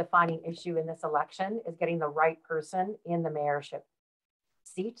I think the defining issue in this election is getting the right person in the mayorship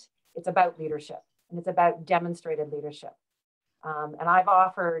seat. It's about leadership, and it's about demonstrated leadership. And I've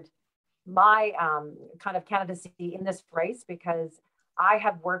offered my kind of candidacy in this race because I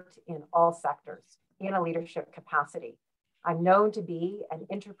have worked in all sectors in a leadership capacity. I'm known to be an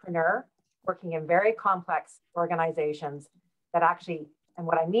entrepreneur working in very complex organizations that actually, and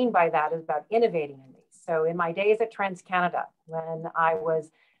what I mean by that is about innovating in these. So in my days at TransCanada, when I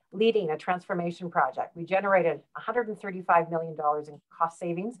was leading a transformation project, we generated $135 million in cost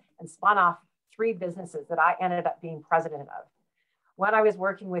savings and spun off 3 businesses that I ended up being president of. When I was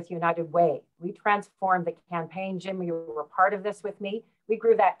working with United Way, we transformed the campaign. Jim, you were part of this with me. We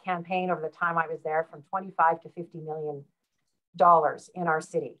grew that campaign over the time I was there from $25 to $50 million in our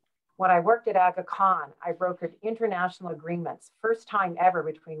city. When I worked at AgaCon, I brokered international agreements, first time ever,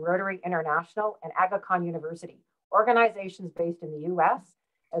 between Rotary International and AgaCon University, organizations based in the US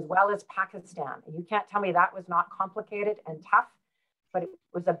as well as Pakistan. And you can't tell me that was not complicated and tough, but it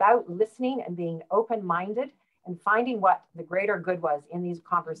was about listening and being open-minded and finding what the greater good was in these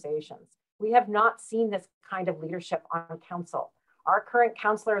conversations. We have not seen this kind of leadership on council. Our current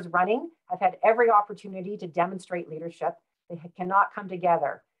councillors running have had every opportunity to demonstrate leadership. They cannot come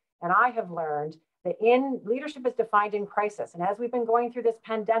together. And I have learned that leadership is defined in crisis. And as we've been going through this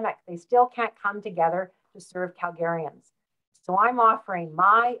pandemic, they still can't come together to serve Calgarians. So I'm offering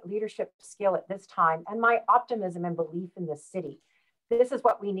my leadership skill at this time and my optimism and belief in this city This is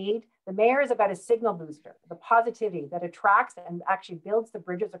what we need. The mayor is about a signal booster, the positivity that attracts and actually builds the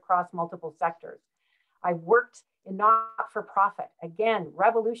bridges across multiple sectors. I've worked in not-for-profit, again,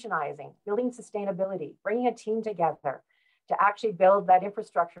 revolutionizing, building sustainability, bringing a team together to actually build that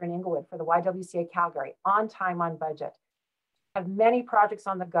infrastructure in Inglewood for the YWCA Calgary on time, on budget. I have many projects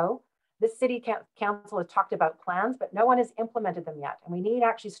on the go. This city council has talked about plans, but no one has implemented them yet. And we need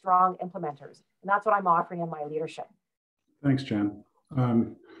actually strong implementers. And that's what I'm offering in my leadership. Thanks, Jan.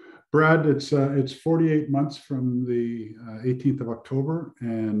 Brad, it's 48 months from the 18th of October,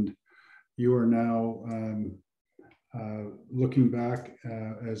 and you are now looking back,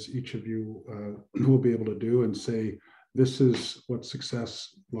 as each of you will be able to do, and say, this is what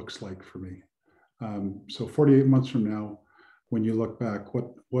success looks like for me. So 48 months from now, when you look back,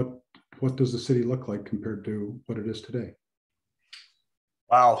 what does the city look like compared to what it is today?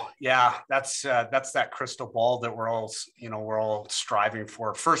 Wow, yeah, that's that crystal ball that we're all striving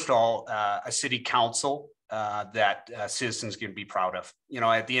for. First of all, a city council that citizens can be proud of.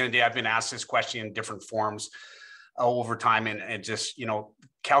 At the end of the day, I've been asked this question in different forms over time, and just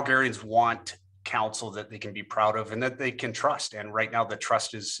Calgarians want council that they can be proud of and that they can trust. And right now, the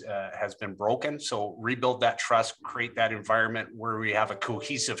trust has been broken. So rebuild that trust, create that environment where we have a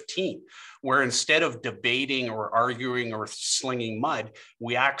cohesive team, where instead of debating or arguing or slinging mud,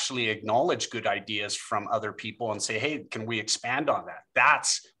 we actually acknowledge good ideas from other people and say, hey, can we expand on that?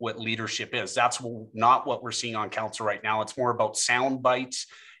 That's what leadership is. That's not what we're seeing on council right now. It's more about sound bites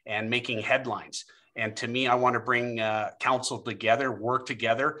and making headlines. And to me, I want to bring council together, work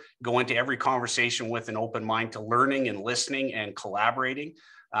together, go into every conversation with an open mind to learning and listening and collaborating,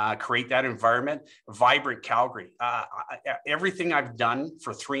 create that environment. Vibrant Calgary. Everything I've done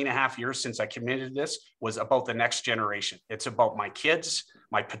for 3.5 years since I committed this was about the next generation. It's about my kids,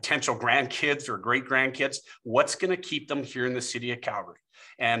 my potential grandkids or great grandkids. What's going to keep them here in the city of Calgary?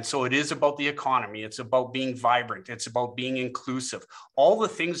 And so it is about the economy. It's about being vibrant. It's about being inclusive. All the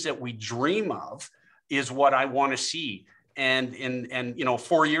things that we dream of is what I want to see. And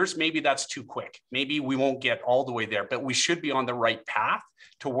 4 years, maybe that's too quick. Maybe we won't get all the way there, but we should be on the right path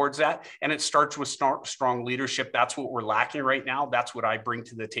towards that. And it starts with strong leadership. That's what we're lacking right now. That's what I bring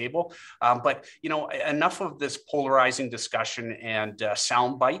to the table. But enough of this polarizing discussion and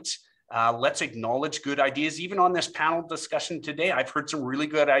sound bites. Let's acknowledge good ideas. Even on this panel discussion today, I've heard some really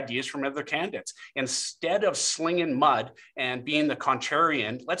good ideas from other candidates. Instead of slinging mud and being the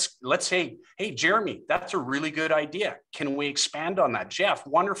contrarian, let's say, hey, Jeromy, that's a really good idea. Can we expand on that? Jeff,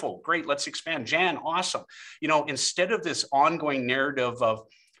 wonderful, great, let's expand. Jan, awesome. Instead of this ongoing narrative of,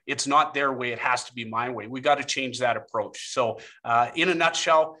 it's not their way, it has to be my way. We got to change that approach. So in a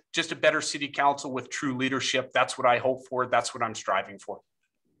nutshell, just a better city council with true leadership. That's what I hope for. That's what I'm striving for.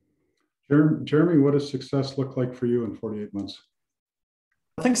 Jeromy, what does success look like for you in 48 months?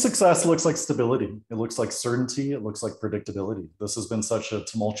 I think success looks like stability. It looks like certainty. It looks like predictability. This has been such a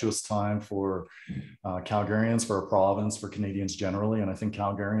tumultuous time for Calgarians, for our province, for Canadians generally. And I think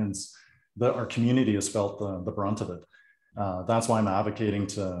Calgarians, our community has felt the brunt of it. That's why I'm advocating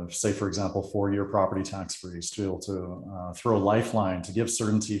to, say, for example, 4-year property tax freeze, to be able to throw a lifeline to give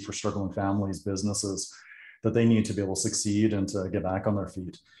certainty for struggling families, businesses, that they need to be able to succeed and to get back on their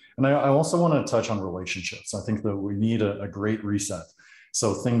feet. And I also want to touch on relationships. I think that we need a great reset.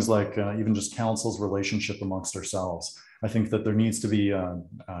 So things like even just council's relationship amongst ourselves. I think that there needs to be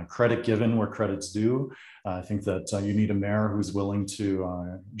credit given where credit's due. I think that you need a mayor who's willing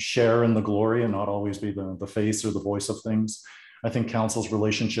to share in the glory and not always be the face or the voice of things. I think council's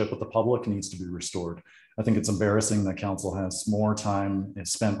relationship with the public needs to be restored. I think it's embarrassing that council has more time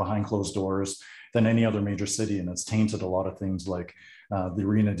spent behind closed doors than any other major city, and it's tainted a lot of things like the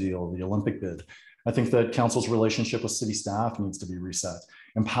arena deal, the Olympic bid. I think that council's relationship with city staff needs to be reset,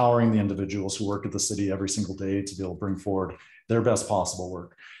 empowering the individuals who work at the city every single day to be able to bring forward their best possible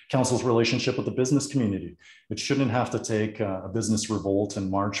work. Council's relationship with the business community. It shouldn't have to take a business revolt and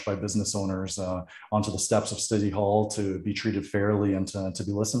march by business owners onto the steps of City Hall to be treated fairly and to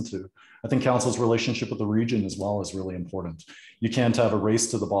be listened to. I think council's relationship with the region as well is really important. You can't have a race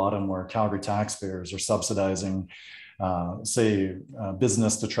to the bottom where Calgary taxpayers are subsidizing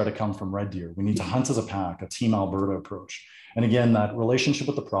business to try to come from Red Deer. We need to hunt as a pack, a Team Alberta approach. And again, that relationship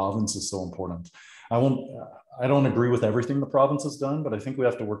with the province is so important. I don't agree with everything the province has done, but I think we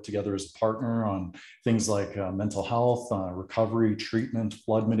have to work together as a partner on things like mental health, recovery, treatment,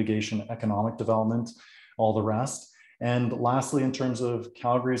 flood mitigation, economic development, all the rest. And lastly, in terms of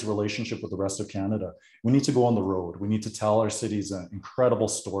Calgary's relationship with the rest of Canada, we need to go on the road. We need to tell our city's incredible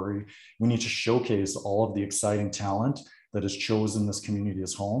story. We need to showcase all of the exciting talent that has chosen this community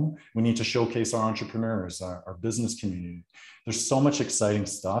as home. We need to showcase our entrepreneurs, our business community. There's so much exciting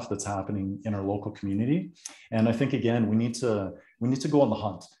stuff that's happening in our local community. And I think, again, we need to go on the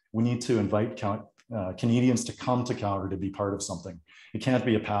hunt. We need to invite Canadians to come to Calgary to be part of something. It can't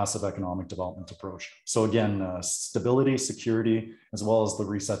be a passive economic development approach. So again, stability, security, as well as the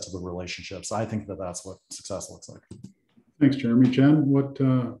reset to the relationships. I think that that's what success looks like. Thanks, Jeromy. Jen, what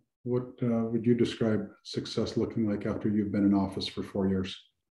would you describe success looking like after you've been in office for 4 years?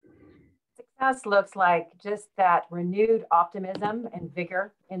 Success looks like just that renewed optimism and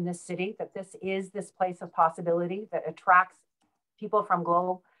vigor in this city, that this is this place of possibility that attracts people from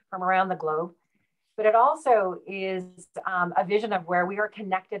around the globe. But it also is a vision of where we are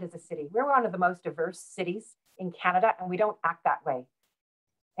connected as a city. We're one of the most diverse cities in Canada, and we don't act that way.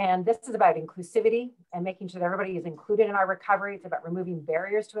 And this is about inclusivity and making sure that everybody is included in our recovery. It's about removing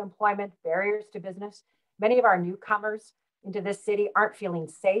barriers to employment, barriers to business. Many of our newcomers into this city aren't feeling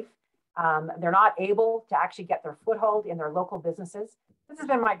safe. They're not able to actually get their foothold in their local businesses. This has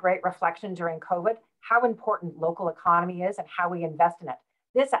been my great reflection during COVID, how important local economy is and how we invest in it.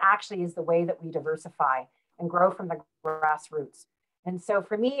 This actually is the way that we diversify and grow from the grassroots. And so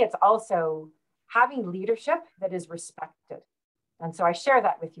for me, it's also having leadership that is respected. And so I share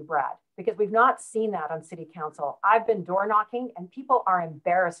that with you, Brad, because we've not seen that on City Council. I've been door knocking and people are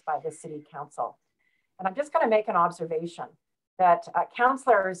embarrassed by the City Council. And I'm just going to make an observation that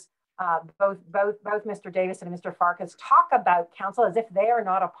councillors, both Mr. Davison and Mr. Farkas, talk about council as if they are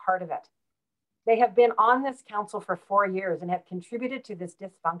not a part of it. They have been on this council for 4 years and have contributed to this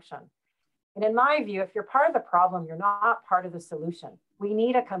dysfunction. And in my view, if you're part of the problem, you're not part of the solution. We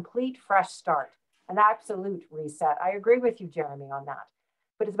need a complete fresh start, an absolute reset. I agree with you, Jeromy, on that.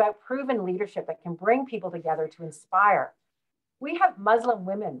 But it's about proven leadership that can bring people together to inspire. We have Muslim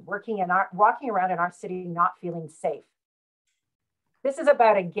women walking around in our city not feeling safe. This is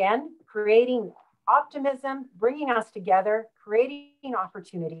about, again, creating optimism, bringing us together, creating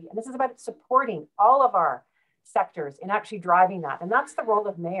opportunity. And this is about supporting all of our sectors in actually driving that. And that's the role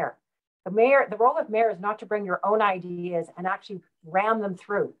of mayor. The role of mayor is not to bring your own ideas and actually ram them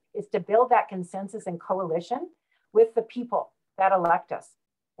through. It's to build that consensus and coalition with the people that elect us.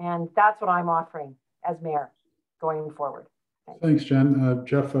 And that's what I'm offering as mayor going forward. Thanks, Jen.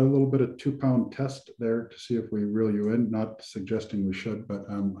 Jeff, a little bit of 2-pound test there to see if we reel you in. Not suggesting we should, but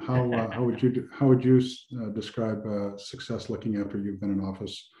how would you describe success looking after you've been in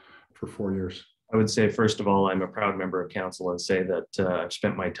office for 4 years? I would say, first of all, I'm a proud member of council and say that I've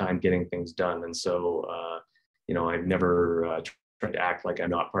spent my time getting things done. And so, I've never tried to act like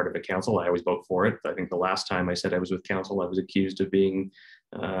I'm not part of a council. I always vote for it. I think the last time I said I was with council, I was accused of being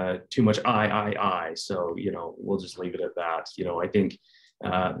too much I. So, we'll just leave it at that. I think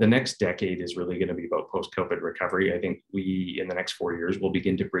the next decade is really going to be about post-COVID recovery. I think we, in the next 4 years, will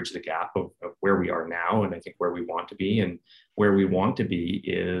begin to bridge the gap of where we are now and I think where we want to be. And where we want to be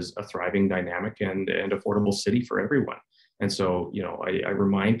is a thriving, dynamic, and affordable city for everyone. And so, I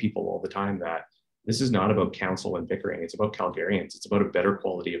remind people all the time that this is not about council and bickering. It's about Calgarians. It's about a better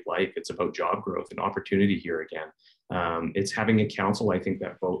quality of life. It's about job growth and opportunity here again. It's having a council, I think,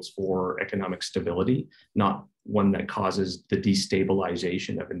 that votes for economic stability, not one that causes the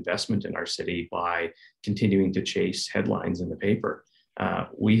destabilization of investment in our city by continuing to chase headlines in the paper.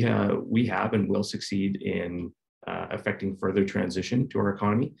 We have and will succeed in affecting further transition to our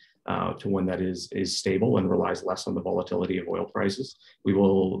economy to one that is stable and relies less on the volatility of oil prices. We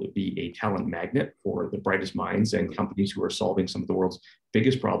will be a talent magnet for the brightest minds and companies who are solving some of the world's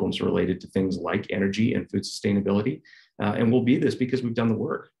biggest problems related to things like energy and food sustainability. And we'll be this because we've done the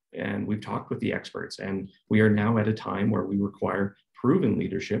work and we've talked with the experts. And we are now at a time where we require proven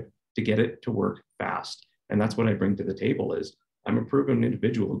leadership to get it to work fast. And that's what I bring to the table is I'm a proven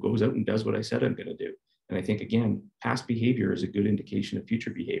individual who goes out and does what I said I'm going to do. And I think, again, past behavior is a good indication of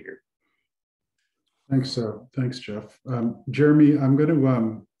future behavior. Thanks, Jeff. Jeromy, I'm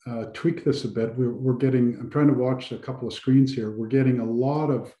going to tweak this a bit. I'm trying to watch a couple of screens here. We're getting a lot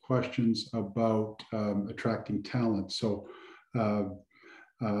of questions about attracting talent. So,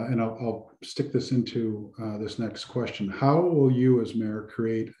 and I'll stick this into this next question. How will you as mayor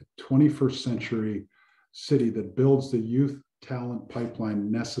create a 21st century city that builds the youth talent pipeline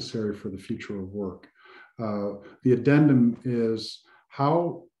necessary for the future of work? The addendum is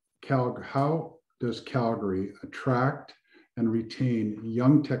how does Calgary attract and retain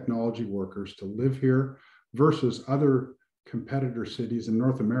young technology workers to live here versus other competitor cities in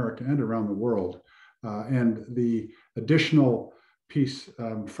North America and around the world? And the additional piece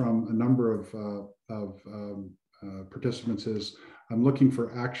from a number of participants is I'm looking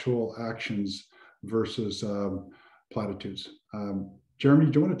for actual actions versus platitudes.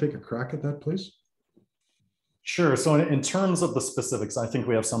 Jeromy, do you want to take a crack at that, please? Sure. So in terms of the specifics, I think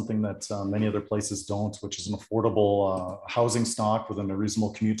we have something that many other places don't, which is an affordable housing stock within a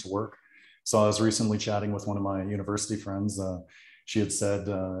reasonable commute to work. So I was recently chatting with one of my university friends. She had said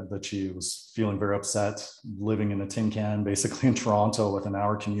that she was feeling very upset living in a tin can, basically in Toronto with an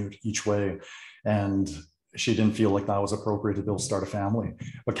hour commute each way. And she didn't feel like that was appropriate to be able to start a family.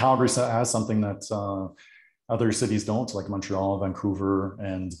 But Calgary has something that other cities don't, like Montreal, Vancouver,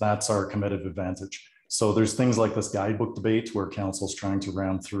 and that's our competitive advantage. So there's things like this guidebook debate where council's trying to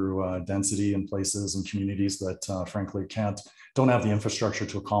ram through density in places and communities that frankly don't have the infrastructure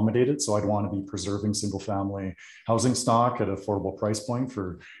to accommodate it. So I'd want to be preserving single family housing stock at an affordable price point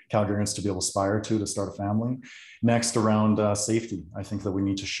for Calgarians to be able to aspire to start a family. Next, around safety, I think that we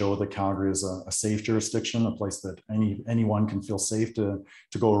need to show that Calgary is a safe jurisdiction, a place that anyone can feel safe to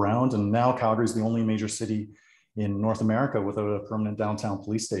go around. And now Calgary is the only major city in North America without a permanent downtown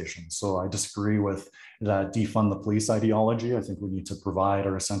police station. So I disagree with that defund the police ideology. I think we need to provide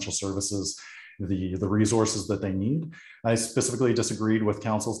our essential services the resources that they need. I specifically disagreed with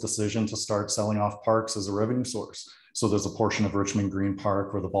council's decision to start selling off parks as a revenue source. So there's a portion of Richmond Green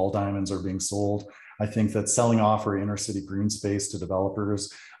Park where the ball diamonds are being sold. I think that selling off our inner city green space to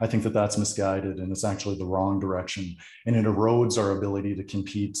developers, I think that that's misguided and it's actually the wrong direction. And it erodes our ability to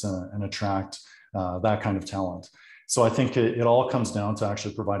compete and attract that kind of talent. So I think it all comes down to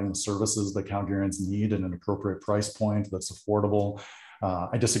actually providing the services that Calgarians need at an appropriate price point that's affordable.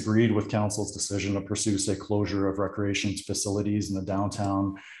 I disagreed with council's decision to pursue, say, closure of recreation facilities in the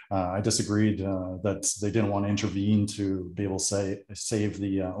downtown. I disagreed that they didn't want to intervene to be able to save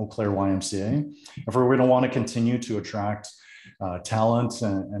the Eau Claire YMCA. If we're going to want to continue to attract talent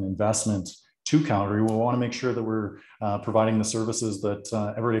and investment to Calgary, we want to make sure that we're providing the services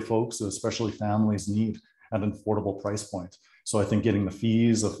that everyday folks, especially families, need at an affordable price point. So I think getting the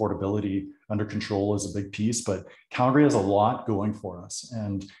fees, affordability under control is a big piece, but Calgary has a lot going for us.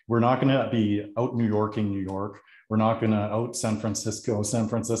 And we're not going to be out New Yorking New York. We're not going to out San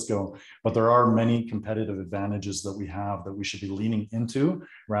Francisco, but there are many competitive advantages that we have that we should be leaning into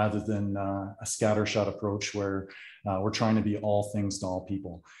rather than a scattershot approach where we're trying to be all things to all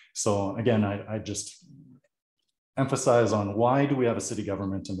people. So again, I just emphasize on why do we have a city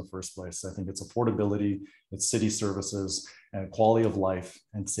government in the first place? I think it's affordability, it's city services, and quality of life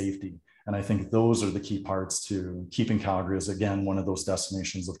and safety. And I think those are the key parts to keeping Calgary as, again, one of those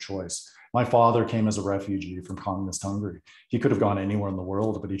destinations of choice. My father came as a refugee from communist Hungary. He could have gone anywhere in the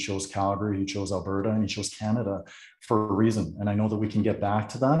world, but he chose Calgary, he chose Alberta, and he chose Canada for a reason. And I know that we can get back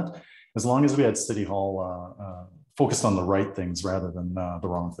to that as long as we had City Hall focused on the right things rather than the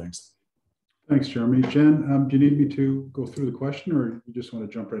wrong things. Thanks, Jeromy. Jen, do you need me to go through the question or you just want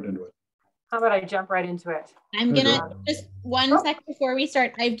to jump right into it? How about I jump right into it? I'm gonna just one sec before we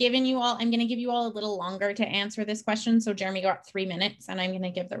start. I'm gonna give you all a little longer to answer this question. So Jeromy got 3 minutes, and I'm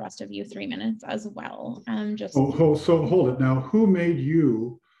gonna give the rest of you 3 minutes as well. So hold it now. Who made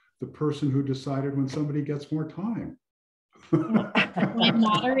you the person who decided when somebody gets more time? My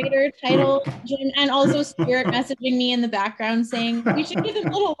moderator title, Jim, and also Stuart messaging me in the background saying we should give him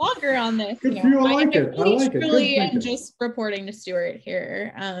a little longer on this. Good for you. I like it. I like it. Truly, I'm just reporting to Stuart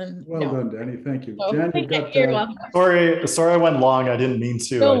here. Well done, Dani. Thank you. So, Jen, you've got. You're welcome. Sorry, I went long. I didn't mean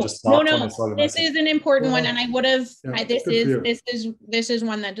to. I just stopped when I saw the this message. is an important one, and I would have. Yeah, this is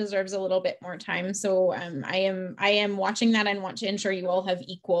one that deserves a little bit more time. So I am watching that and want to ensure you all have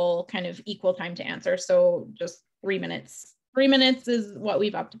equal time to answer. So just 3 minutes. 3 minutes is what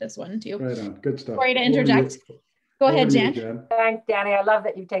we've upped this one to. Right on. Good stuff. Sorry to interject. Go ahead, Jen. Thanks, Dani. I love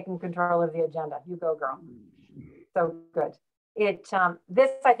that you've taken control of the agenda. You go, girl. So good.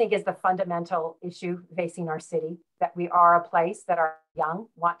 This, I think, is the fundamental issue facing our city, that we are a place that our young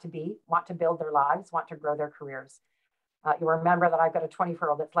want to build their lives, want to grow their careers. You'll remember that I've got a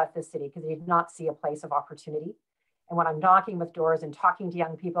 24-year-old that's left this city because he did not see a place of opportunity. And when I'm knocking with doors and talking to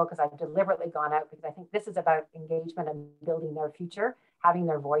young people, because I've deliberately gone out, because I think this is about engagement and building their future, having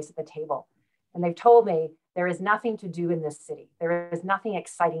their voice at the table. And they've told me there is nothing to do in this city. There is nothing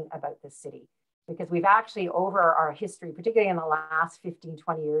exciting about this city, because we've actually, over our history, particularly in the last 15,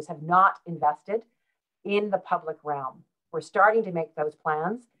 20 years, have not invested in the public realm. We're starting to make those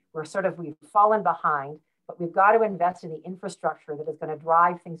plans. We've fallen behind, but we've got to invest in the infrastructure that is going to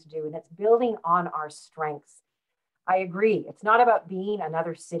drive things to do, and it's building on our strengths. I agree. It's not about being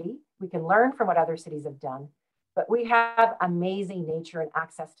another city. We can learn from what other cities have done, but we have amazing nature and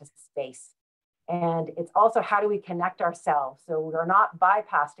access to space. And it's also how do we connect ourselves so we're not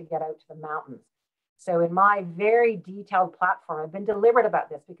bypassed to get out to the mountains. So in my very detailed platform, I've been deliberate about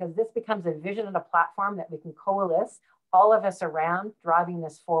this because this becomes a vision and a platform that we can coalesce all of us around driving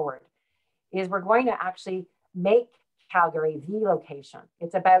this forward, is we're going to actually make Calgary the location.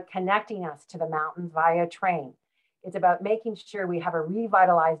 It's about connecting us to the mountains via train. It's about making sure we have a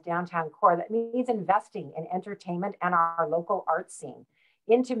revitalized downtown core. That means investing in entertainment and our local art scene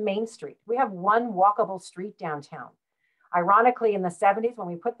into Main Street. We have one walkable street downtown. Ironically, in the 70s, when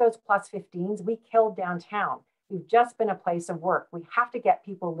we put those +15s, we killed downtown. We've just been a place of work. We have to get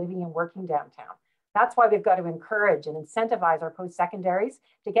people living and working downtown. That's why we've got to encourage and incentivize our post-secondaries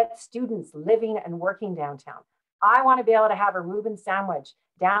to get students living and working downtown. I want to be able to have a Reuben sandwich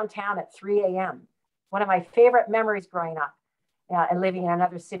downtown at 3 a.m. One of my favorite memories growing up and living in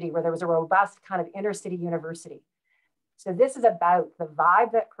another city where there was a robust kind of inner city university. So this is about the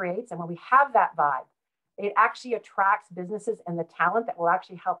vibe that creates. And when we have that vibe, it actually attracts businesses and the talent that will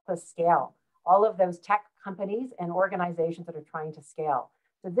actually help us scale all of those tech companies and organizations that are trying to scale.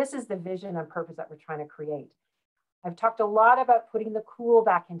 So this is the vision and purpose that we're trying to create. I've talked a lot about putting the cool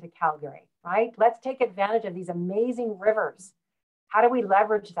back into Calgary, right? Let's take advantage of these amazing rivers. How do we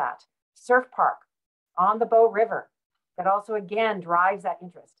leverage that? Surf park on the Bow River that also, again, drives that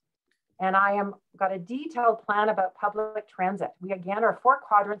interest. And I am got a detailed plan about public transit. We, again, our 4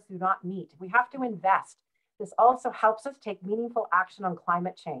 quadrants do not meet. We have to invest. This also helps us take meaningful action on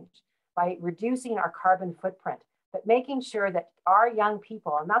climate change by reducing our carbon footprint, but making sure that our young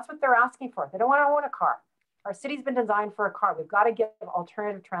people, and that's what they're asking for. They don't want to own a car. Our city's been designed for a car. We've got to give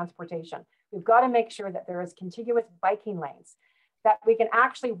alternative transportation. We've got to make sure that there is contiguous biking lanes, that we can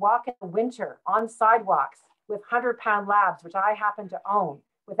actually walk in the winter on sidewalks with 100-pound labs, which I happen to own,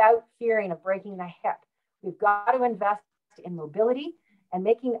 without fearing of breaking a hip. We've got to invest in mobility and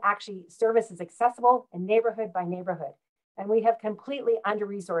making actually services accessible in neighborhood by neighborhood. And we have completely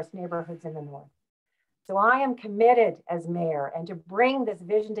under-resourced neighborhoods in the north. So I am committed as mayor and to bring this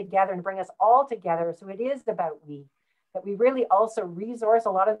vision together and bring us all together. So it is about that we really also resource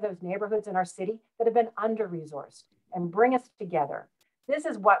a lot of those neighborhoods in our city that have been under-resourced and bring us together. This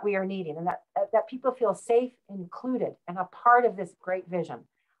is what we are needing, and that people feel safe, included, and a part of this great vision.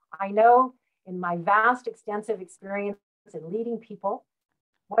 I know in my vast, extensive experience in leading people,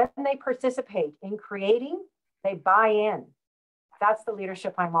 when they participate in creating, they buy in. That's the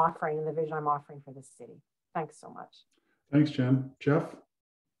leadership I'm offering and the vision I'm offering for this city. Thanks so much. Thanks, Jen. Jeff?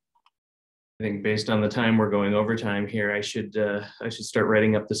 I think based on the time we're going overtime here, I should start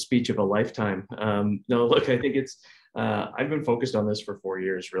writing up the speech of a lifetime. No, look, I think it's, I've been focused on this for 4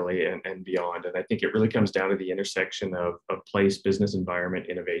 years really and beyond. And I think it really comes down to the intersection of place, business environment,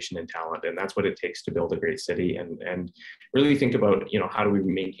 innovation, and talent. And that's what it takes to build a great city and really think about, you know, how do we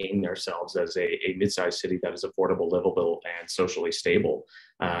maintain ourselves as a mid-sized city that is affordable, livable, and socially stable.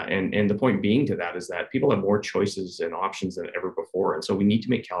 And the point being to that is that people have more choices and options than ever before. And so we need to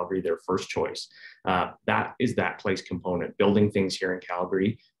make Calgary their first choice. That is that place component, building things here in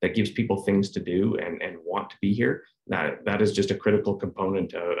Calgary that gives people things to do and want to be here. That is just a critical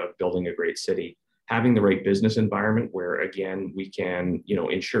component of building a great city. Having the right business environment where, again, we can, you know,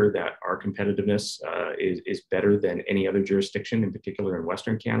 ensure that our competitiveness is better than any other jurisdiction, in particular in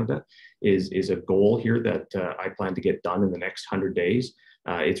Western Canada, is a goal here that I plan to get done in the next 100 days.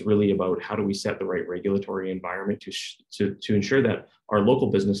 It's really about how do we set the right regulatory environment to ensure that our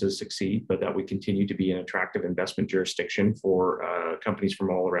local businesses succeed, but that we continue to be an attractive investment jurisdiction for companies from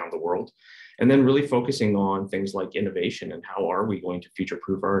all around the world. And then really focusing on things like innovation and how are we going to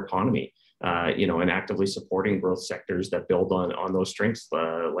future-proof our economy, you know, and actively supporting growth sectors that build on those strengths,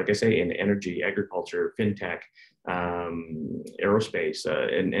 like I say, in energy, agriculture, fintech, aerospace,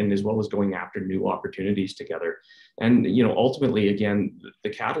 and as well as going after new opportunities together. And, you know, ultimately, again,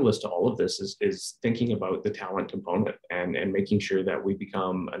 the catalyst to all of this is thinking about the talent component and making sure that we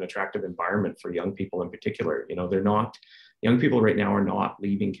become an attractive environment for young people in particular. You know, young people right now are not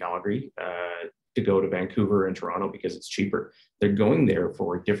leaving Calgary to go to Vancouver and Toronto because it's cheaper. They're going there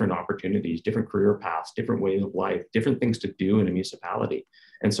for different opportunities, different career paths, different ways of life, different things to do in a municipality.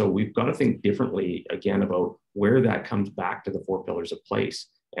 And so we've got to think differently, again, about where that comes back to the 4 pillars of place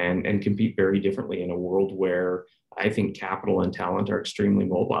and compete very differently in a world where I think capital and talent are extremely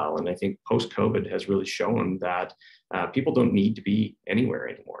mobile. And I think post-COVID has really shown that people don't need to be anywhere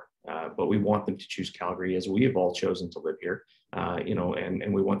anymore. But we want them to choose Calgary as we have all chosen to live here, you know,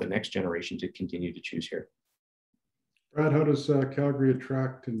 and we want the next generation to continue to choose here. Brad, how does Calgary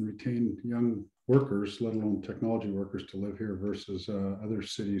attract and retain young workers, let alone technology workers, to live here versus other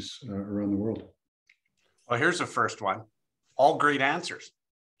cities around the world? Well, here's the first one. All great answers.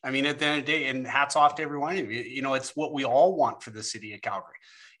 I mean, at the end of the day, and hats off to everyone. You know, it's what we all want for the city of Calgary.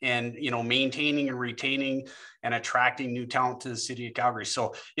 And, you know, maintaining and retaining and attracting new talent to the city of Calgary.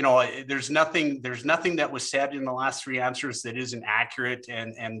 So, you know, there's nothing that was said in the last three answers that isn't accurate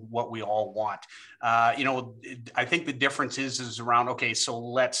and what we all want. You know, I think the difference is around, okay, so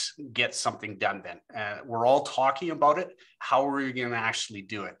let's get something done then. We're all talking about it. How are we going to actually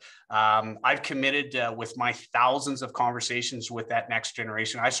do it? I've committed with my thousands of conversations with that next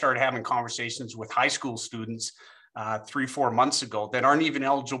generation. I started having conversations with high school students 3-4 months ago that aren't even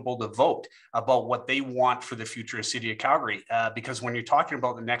eligible to vote about what they want for the future of city of Calgary. Because when you're talking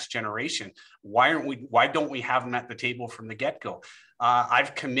about the next generation, why don't we have them at the table from the get-go?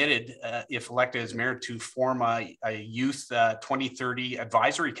 I've committed, if elected as mayor, to form a youth 2030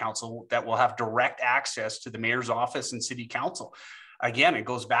 advisory council that will have direct access to the mayor's office and city council. Again, it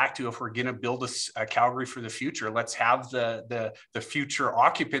goes back to, if we're going to build a Calgary for the future, let's have the future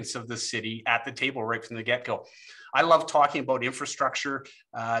occupants of the city at the table right from the get-go. I love talking about infrastructure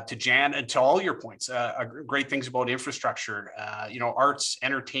to Jan and to all your points. Great things about infrastructure, you know, arts,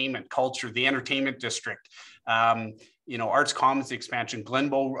 entertainment, culture, the entertainment district, you know, Arts Commons expansion,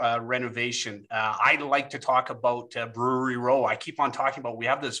 Glenbow renovation. I like to talk about Brewery Row. I keep on talking about, we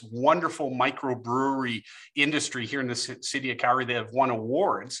have this wonderful microbrewery industry here in the city of Calgary that have won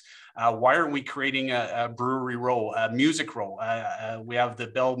awards. Why aren't we creating a brewery row, a music row? We have the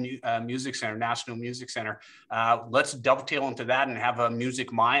Bell Music Center, National Music Center. Let's dovetail into that and have a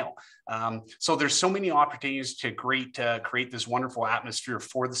music mile. So there's so many opportunities to create this wonderful atmosphere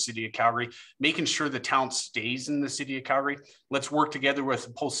for the city of Calgary, making sure the talent stays in the city of Calgary. Let's work together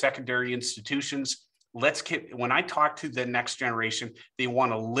with post-secondary institutions. When I talk to the next generation, they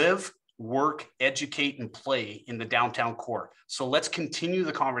want to live, work, educate, and play in the downtown core. So let's continue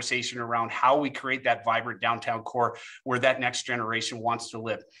the conversation around how we create that vibrant downtown core where that next generation wants to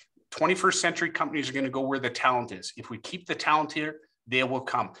live. 21st century companies are going to go where the talent is. If we keep the talent here, they will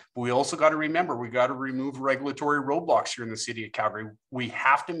come. But we also got to remember, we got to remove regulatory roadblocks here in the city of Calgary. We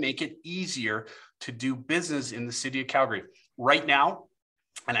have to make it easier to do business in the city of Calgary. Right now,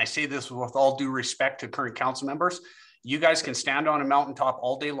 and I say this with all due respect to current council members, you guys can stand on a mountaintop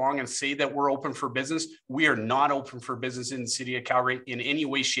all day long and say that we're open for business. We are not open for business in the city of Calgary in any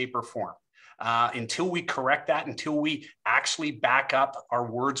way, shape, or form. Until we correct that, until we actually back up our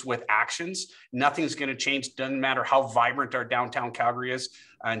words with actions, nothing's going to change. Doesn't matter how vibrant our downtown Calgary is.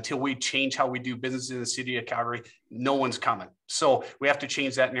 Until we change how we do business in the city of Calgary, no one's coming. So we have to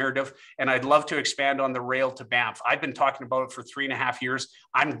change that narrative. And I'd love to expand on the rail to Banff. I've been talking about it for 3.5 years.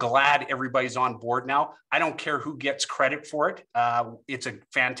 I'm glad everybody's on board now. I don't care who gets credit for it. It's a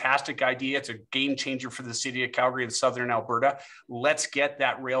fantastic idea. It's a game changer for the city of Calgary and Southern Alberta. Let's get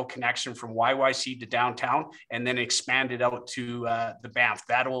that rail connection from YYC to downtown and then expand it out to the Banff.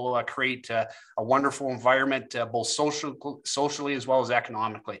 That will create a wonderful environment, both socially as well as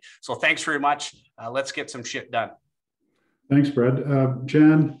economically. So thanks very much. Let's get some shit done. Thanks, Brad.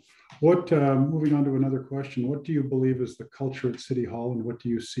 Jan, moving on to another question, what do you believe is the culture at City Hall and what do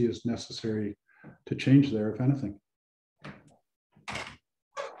you see as necessary to change there, if anything?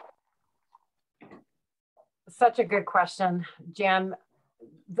 Such a good question, Jan.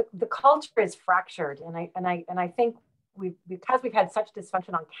 The culture is fractured, and I think because we've had such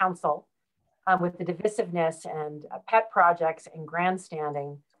dysfunction on council with the divisiveness and pet projects and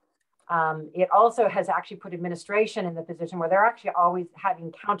grandstanding. It also has actually put administration in the position where they're actually always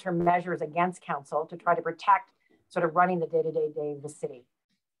having countermeasures against council to try to protect sort of running the day of the city.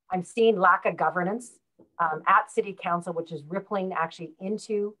 I'm seeing lack of governance at city council, which is rippling actually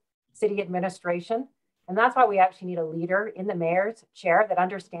into city administration. And that's why we actually need a leader in the mayor's chair that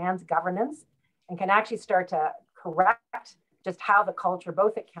understands governance and can actually start to correct just how the culture,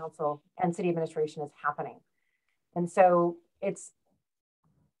 both at council and city administration, is happening. And so it's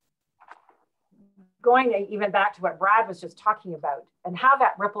going even back to what Brad was just talking about, and how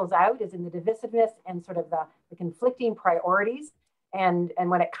that ripples out is in the divisiveness and sort of the conflicting priorities. And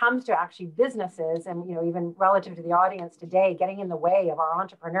when it comes to actually businesses and, you know, even relative to the audience today, getting in the way of our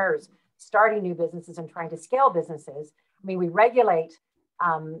entrepreneurs starting new businesses and trying to scale businesses. I mean, we regulate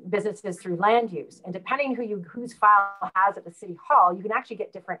businesses through land use, and depending whose file has at the city hall, you can actually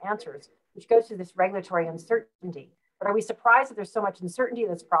get different answers, which goes to this regulatory uncertainty. But are we surprised that there's so much uncertainty in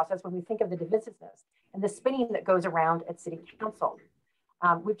this process when we think of the divisiveness and the spinning that goes around at city council?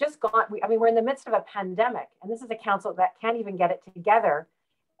 We've just gone, we're in the midst of a pandemic, and this is a council that can't even get it together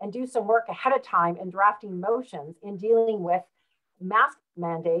and do some work ahead of time in drafting motions in dealing with mask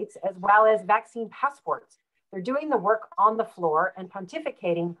mandates as well as vaccine passports. They're doing the work on the floor and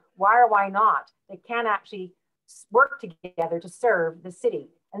pontificating why or why not they can't actually work together to serve the city.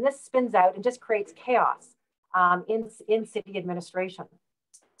 And this spins out and just creates chaos in city administration.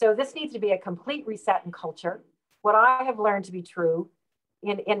 So this needs to be a complete reset in culture. What I have learned to be true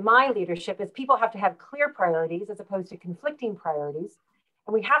in my leadership is people have to have clear priorities as opposed to conflicting priorities.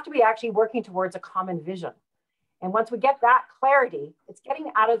 And we have to be actually working towards a common vision. And once we get that clarity, it's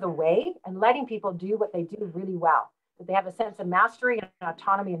getting out of the way and letting people do what they do really well, that they have a sense of mastery and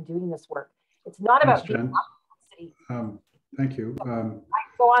autonomy in doing this work. It's not about being up in the city. Thank you. I can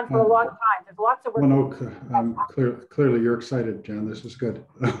go on for a long time. There's lots of work. Well, no, clearly you're excited, Jen. This is good.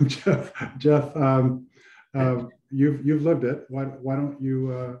 Jeff, you've lived it. Why don't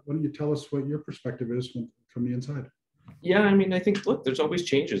you tell us what your perspective is from the inside? Yeah, I mean, I think, look, there's always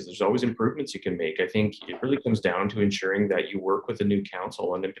changes. There's always improvements you can make. I think it really comes down to ensuring that you work with a new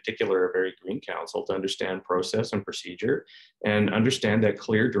council, and in particular, a very green council, to understand process and procedure and understand that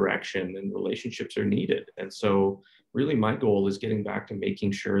clear direction and relationships are needed. And so really my goal is getting back to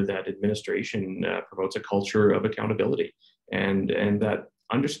making sure that administration promotes a culture of accountability and that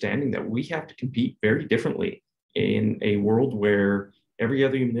understanding that we have to compete very differently in a world where every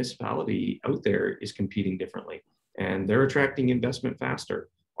other municipality out there is competing differently. And they're attracting investment faster.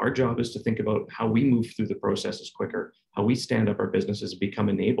 Our job is to think about how we move through the processes quicker, how we stand up our businesses and become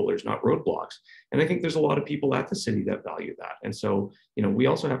enablers, not roadblocks. And I think there's a lot of people at the city that value that. And so, we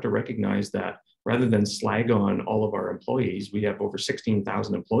also have to recognize that rather than slag on all of our employees, we have over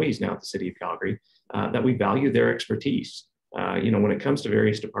 16,000 employees now at the city of Calgary, that we value their expertise. When it comes to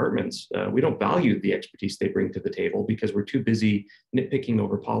various departments, we don't value the expertise they bring to the table because we're too busy nitpicking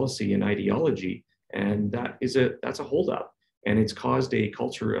over policy and ideology. And that's a holdup, and it's caused a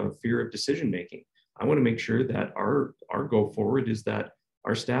culture of fear of decision making. I want to make sure that our go forward is that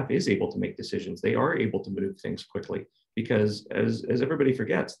our staff is able to make decisions. They are able to move things quickly because, as everybody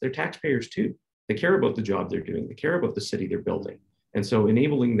forgets, they're taxpayers too. They care about the job they're doing. They care about the city they're building, and so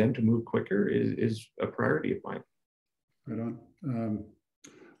enabling them to move quicker is a priority of mine. Right on,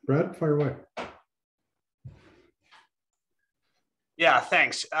 Brad, fire away. Yeah,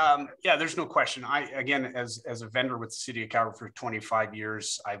 thanks. There's no question. Again, as a vendor with the City of Calgary for 25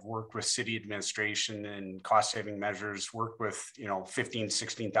 years, I've worked with city administration and cost saving measures, worked with, 15,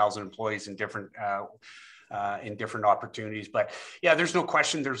 16,000 employees in different opportunities. But yeah, there's no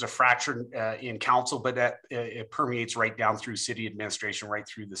question there's a fracture in council, but it permeates right down through city administration, right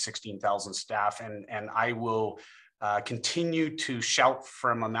through the 16,000 staff. And I will continue to shout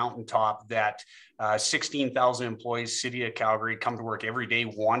from a mountaintop that 16,000 employees, City of Calgary, come to work every day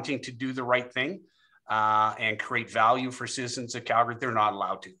wanting to do the right thing and create value for citizens of Calgary. They're not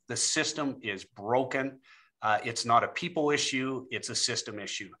allowed to. The system is broken. It's not a people issue, it's a system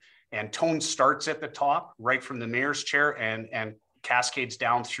issue. And tone starts at the top, right from the mayor's chair and cascades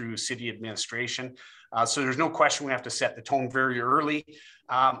down through city administration. So there's no question we have to set the tone very early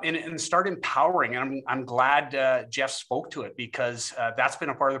and start empowering. And I'm glad Jeff spoke to it because that's been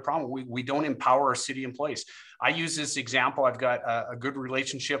a part of the problem. We don't empower our city employees. I use this example. I've got a good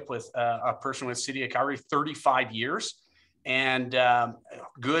relationship with a person with City of Calgary, 35 years, and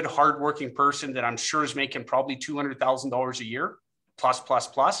good, hardworking person that I'm sure is making probably $200,000 a year,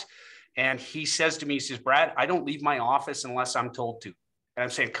 plus. And he says to me, he says, Brad, I don't leave my office unless I'm told to. And I'm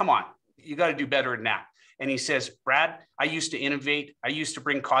saying, come on, you got to do better than that. And he says, Brad, I used to innovate. I used to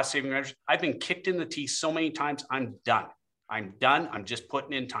bring cost saving measures. I've been kicked in the teeth so many times. I'm done. I'm just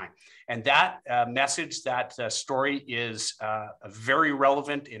putting in time. And that message, that story is very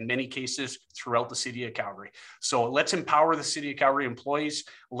relevant in many cases throughout the City of Calgary. So let's empower the City of Calgary employees.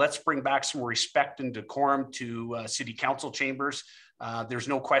 Let's bring back some respect and decorum to city council chambers. There's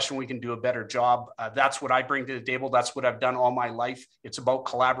no question we can do a better job. That's what I bring to the table. That's what I've done all my life. It's about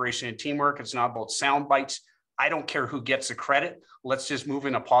collaboration and teamwork. It's not about sound bites. I don't care who gets the credit. Let's just move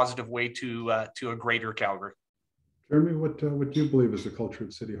in a positive way to a greater Calgary. Jeromy, what do you believe is the culture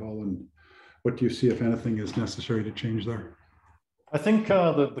at City Hall, and what do you see, if anything, is necessary to change there? I think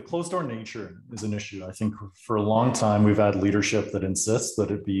the closed door nature is an issue. I think for a long time, we've had leadership that insists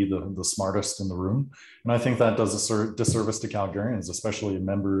that it be the smartest in the room. And I think that does a disservice to Calgarians, especially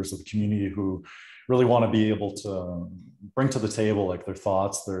members of the community who really want to be able to bring to the table like their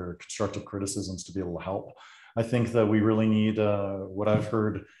thoughts, their constructive criticisms to be able to help. I think that we really need what I've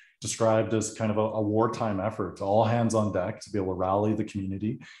heard described as kind of a wartime effort, all hands on deck to be able to rally the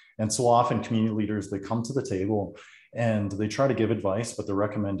community. And so often community leaders, they come to the table and they try to give advice, but the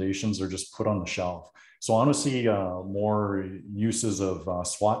recommendations are just put on the shelf. So I want to see more uses of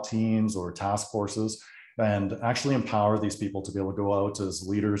SWAT teams or task forces and actually empower these people to be able to go out as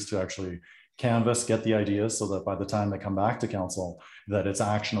leaders to actually canvas, get the ideas so that by the time they come back to council, that it's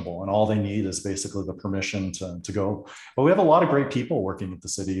actionable, and all they need is basically the permission to go. But we have a lot of great people working at the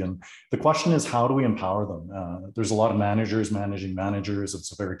city, and the question is, how do we empower them? There's a lot of managers managing managers.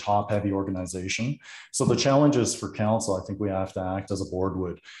 It's a very top-heavy organization. So the challenges for council, I think we have to act as a board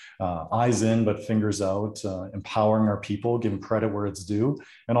would. Eyes in, but fingers out, empowering our people, giving credit where it's due,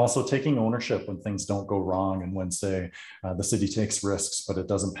 and also taking ownership when things don't go wrong and when, say, the city takes risks, but it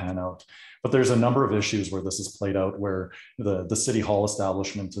doesn't pan out. But there's a number of issues where this has played out, where the city hall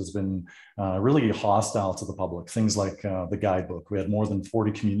establishment has been really hostile to the public. Things like the guidebook. We had more than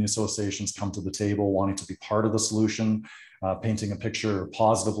 40 community associations come to the table wanting to be part of the solution, painting a picture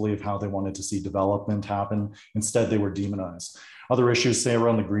positively of how they wanted to see development happen. Instead, they were demonized. Other issues, say,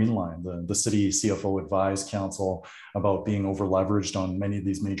 around the Green Line. The city CFO advised council about being over leveraged on many of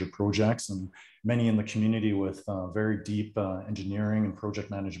these major projects, and many in the community with very deep engineering and project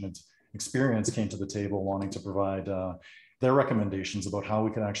management experience came to the table wanting to provide their recommendations about how we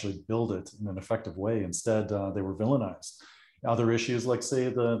could actually build it in an effective way. Instead, they were villainized. Other issues like, say,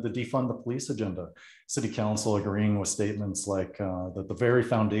 the defund the police agenda. City council agreeing with statements like that the very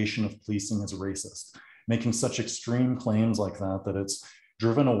foundation of policing is racist, making such extreme claims like that, that it's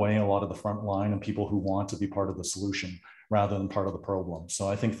driven away a lot of the front line and people who want to be part of the solution rather than part of the problem. So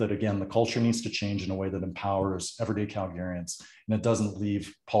I think that, again, the culture needs to change in a way that empowers everyday Calgarians, and it doesn't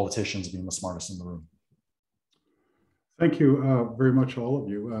leave politicians being the smartest in the room. Thank you very much, all of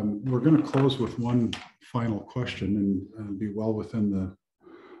you. We're going to close with one final question and be well within the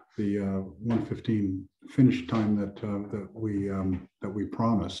 1:15 finish time that we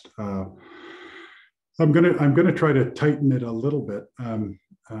promised. I'm going to try to tighten it a little bit.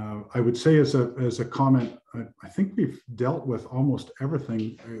 I would say as a comment, I think we've dealt with almost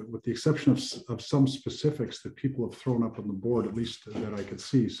everything, with the exception of some specifics that people have thrown up on the board, at least that I could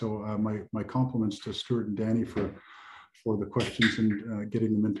see. So my compliments to Stuart and Dani for the questions and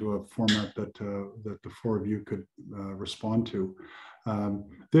getting them into a format that the four of you could respond to.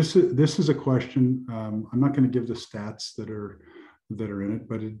 This is a question. I'm not going to give the stats that are in it,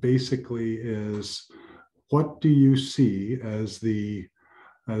 but it basically is, what do you see as the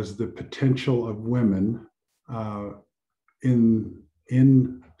potential of women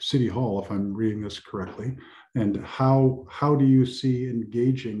in City Hall, if I'm reading this correctly, and how do you see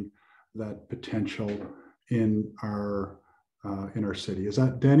engaging that potential in our city? Is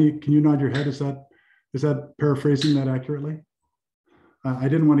that, Dani? Can you nod your head? Is that paraphrasing that accurately? I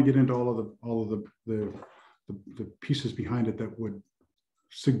didn't want to get into all of the pieces behind it that would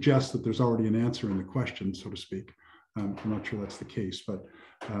suggest that there's already an answer in the question, so to speak. I'm not sure that's the case, but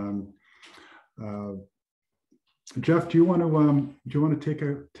Jeff, do you want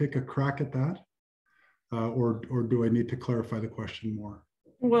to take a crack at that, or do I need to clarify the question more?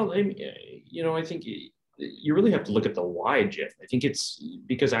 Well, I think you really have to look at the why, Jim. I think it's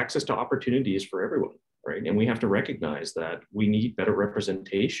because access to opportunity is for everyone, right? And we have to recognize that we need better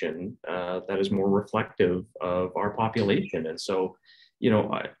representation that is more reflective of our population. And so,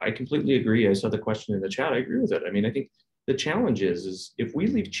 I completely agree. I saw the question in the chat. I agree with it. I mean, I think the challenge is if we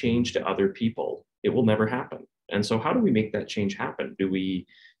leave change to other people, it will never happen. And so how do we make that change happen? Do we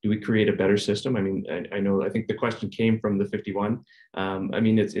create a better system? I mean, I think the question came from the 51. I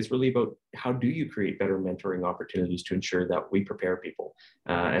mean, it's really about how do you create better mentoring opportunities to ensure that we prepare people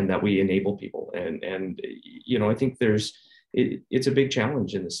and that we enable people. And I think it's a big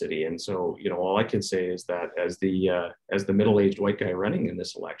challenge in the city. And so, all I can say is that as the middle-aged white guy running in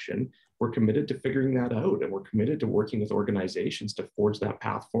this election, we're committed to figuring that out, and we're committed to working with organizations to forge that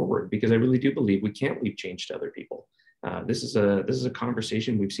path forward, because I really do believe we can't leave change to other people. This is a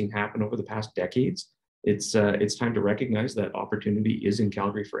conversation we've seen happen over the past decades. It's time to recognize that opportunity is in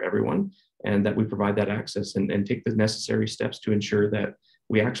Calgary for everyone, and that we provide that access and take the necessary steps to ensure that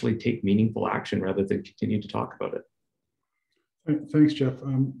we actually take meaningful action rather than continue to talk about it. Thanks, Jeff.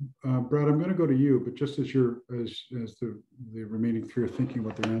 Brad, I'm going to go to you, but just as the remaining three are thinking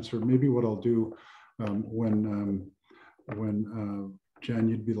about their answer, maybe what I'll do when Jan,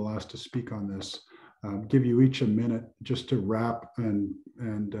 you'd be the last to speak on this, give you each a minute just to wrap and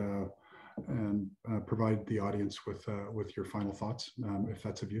provide the audience with your final thoughts, if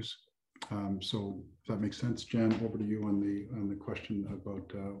that's of use. So if that makes sense, Jan, over to you on the question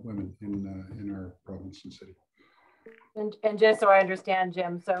about women in our province and city. And just so I understand,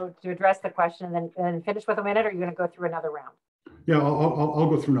 Jim, so to address the question and then finish with a minute, or are you going to go through another round? Yeah, I'll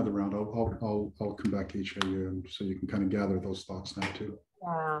go through another round. I'll come back to each of you, so you can kind of gather those thoughts now too.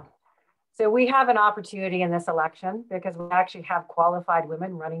 Yeah. So we have an opportunity in this election because we actually have qualified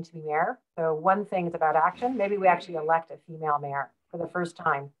women running to be mayor. So one thing is about action. Maybe we actually elect a female mayor. for the first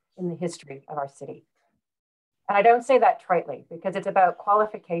time in the history of our city. And I don't say that tritely, because it's about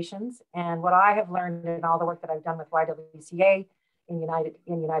qualifications. And what I have learned in all the work that I've done with YWCA, in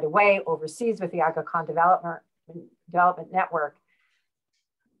United Way, overseas with the Agricon Development Network,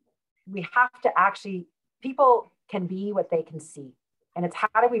 we have to actually, people can be what they can see. And it's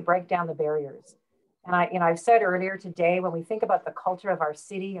how do we break down the barriers? And I've said earlier today, when we think about the culture of our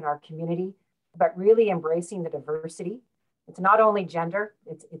city and our community, but really embracing the diversity, it's not only gender,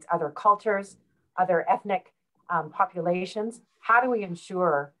 it's other cultures, other ethnic populations. How do we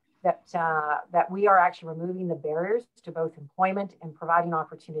ensure that, that we are actually removing the barriers to both employment and providing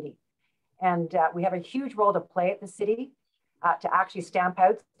opportunity? And we have a huge role to play at the city to actually stamp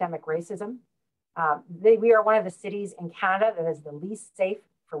out systemic racism. We are one of the cities in Canada that is the least safe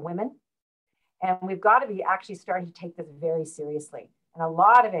for women. And we've got to be actually starting to take this very seriously. And a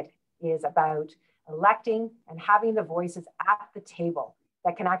lot of it is about electing and having the voices at the table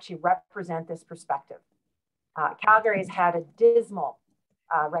that can actually represent this perspective. Calgary has had a dismal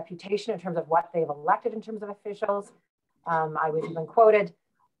reputation in terms of what they've elected in terms of officials. I was even quoted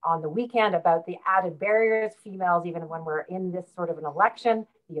on the weekend about the added barriers, females, even when we're in this sort of an election,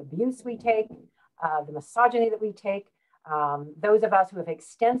 the abuse we take, the misogyny that we take. Those of us who have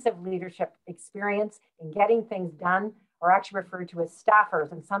extensive leadership experience in getting things done are actually referred to as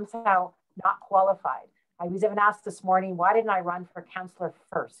staffers and somehow not qualified. I was even asked this morning, why didn't I run for councillor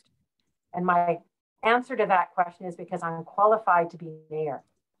first? And my answer to that question is because I'm qualified to be mayor.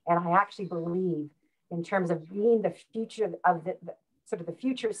 And I actually believe in terms of being the future of the sort of the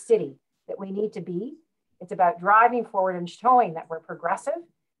future city that we need to be, it's about driving forward and showing that we're progressive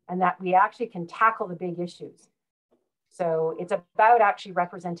and that we actually can tackle the big issues. So it's about actually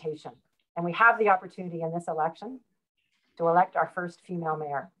representation. And we have the opportunity in this election to elect our first female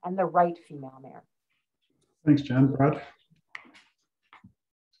mayor and the right female mayor. Thanks, Jen. Brad?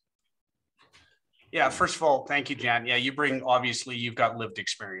 Yeah, first of all, thank you, Jan. Yeah, you bring, obviously, you've got lived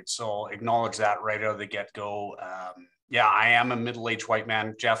experience. So acknowledge that right out of the get-go. Yeah, I am a middle-aged white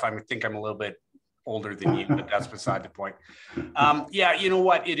man. Jeff, I think I'm a little bit older than you, but that's beside the point. Yeah, you know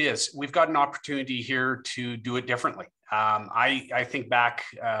what it is? We've got an opportunity here to do it differently. I think back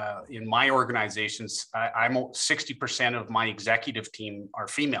in my organizations, I'm 60% of my executive team are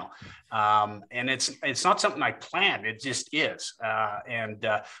female. And it's not something I planned, it just is.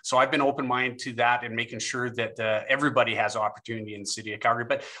 So I've been open-minded to that and making sure that everybody has opportunity in the city of Calgary,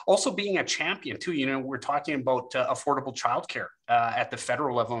 but also being a champion too. You know, we're talking about affordable childcare at the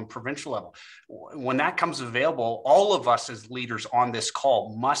federal level and provincial level. When that comes available, all of us as leaders on this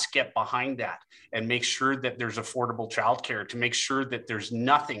call must get behind that and make sure that there's affordable childcare, to make sure that there's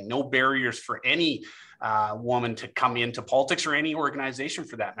no barriers for any woman to come into politics or any organization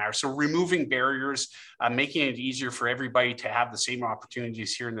for that matter. So removing barriers, making it easier for everybody to have the same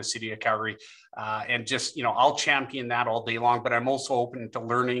opportunities here in the city of Calgary. And just, you know, I'll champion that all day long, but I'm also open to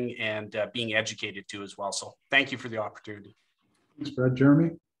learning and being educated too as well. So thank you for the opportunity. Thanks, Brad.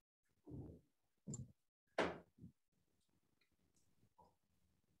 Jeromy?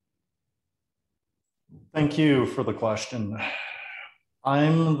 Thank you for the question.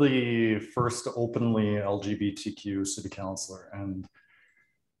 I'm the first openly LGBTQ city councillor, and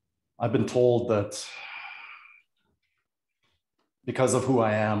I've been told that because of who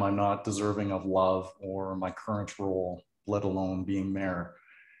I am, I'm not deserving of love or my current role, let alone being mayor.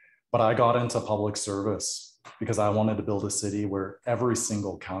 But I got into public service because I wanted to build a city where every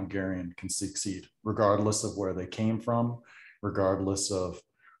single Calgarian can succeed, regardless of where they came from, regardless of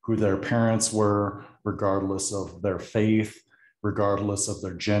who their parents were, regardless of their faith, regardless of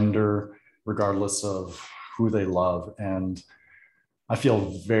their gender, regardless of who they love. And I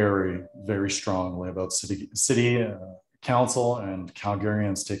feel very, very strongly about city council and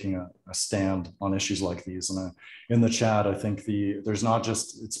Calgarians taking a stand on issues like these. And in the chat, I think there's not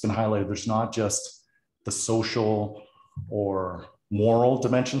just, it's been highlighted, there's not just the social or moral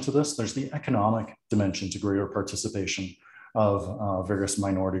dimension to this, there's the economic dimension to greater participation of various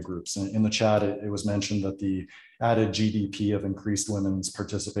minority groups. In the chat, it was mentioned that the added GDP of increased women's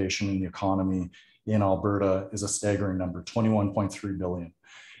participation in the economy in Alberta is a staggering number, 21.3 billion.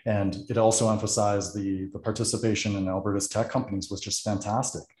 And it also emphasized the participation in Alberta's tech companies was just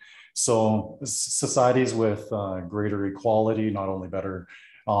fantastic. So societies with greater equality not only better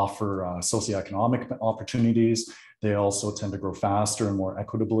offer socioeconomic opportunities, they also tend to grow faster and more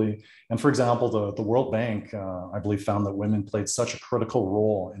equitably. And for example, the World Bank, I believe, found that women played such a critical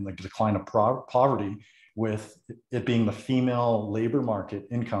role in the decline of poverty, with it being the female labor market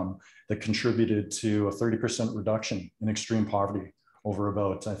income that contributed to a 30% reduction in extreme poverty over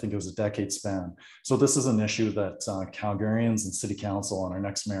about, I think it was a decade span. So this is an issue that Calgarians and City Council and our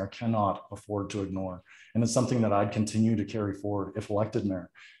next mayor cannot afford to ignore. And it's something that I'd continue to carry forward if elected mayor,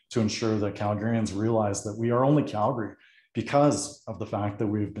 to ensure that Calgarians realize that we are only Calgary because of the fact that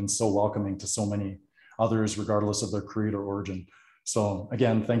we've been so welcoming to so many others, regardless of their creed or origin. So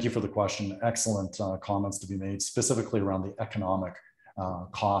again, thank you for the question. Excellent comments to be made, specifically around the economic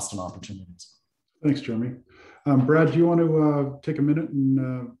cost and opportunities. Thanks, Jeromy. Brad, do you want to take a minute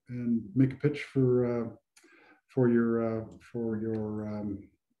and make a pitch for your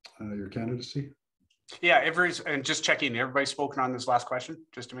candidacy? Yeah, and just checking, everybody's spoken on this last question,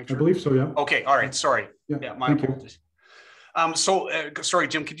 just to make sure. I believe so, yeah. Okay, all right, sorry. Yeah, my apologies. Sorry,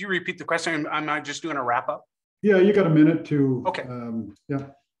 Jim, could you repeat the question? I'm just doing a wrap up. Yeah, you got a minute to. Okay.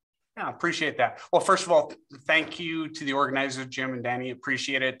 Yeah, appreciate that. Well, first of all, thank you to the organizers, Jim and Dani.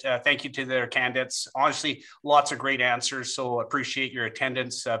 Appreciate it. Thank you to their candidates. Honestly, lots of great answers. So appreciate your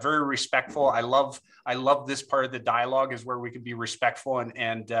attendance. Very respectful. I love this part of the dialogue, is where we can be respectful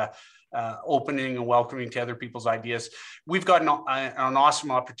and opening and welcoming to other people's ideas. We've got an awesome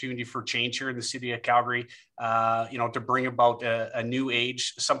opportunity for change here in the city of Calgary, to bring about a new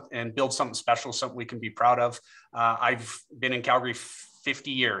age and build something special, something we can be proud of. I've been in Calgary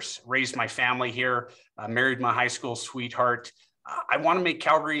 50 years, raised my family here, married my high school sweetheart. I want to make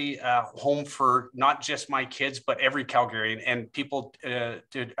Calgary home for not just my kids, but every Calgarian, and people to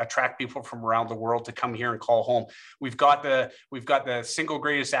attract people from around the world to come here and call home. We've got the single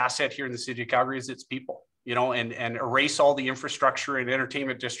greatest asset here in the city of Calgary is its people, and erase all the infrastructure and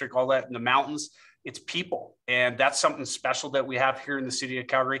entertainment district, all that in the mountains. It's people. And that's something special that we have here in the city of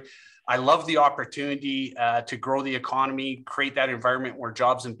Calgary. I love the opportunity to grow the economy, create that environment where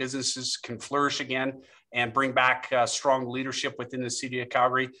jobs and businesses can flourish again, and bring back strong leadership within the city of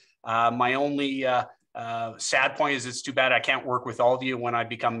Calgary. My only sad point is it's too bad I can't work with all of you when I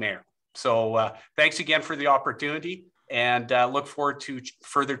become mayor. So thanks again for the opportunity, and look forward to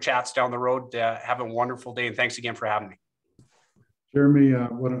further chats down the road. Have a wonderful day, and thanks again for having me. Jeromy,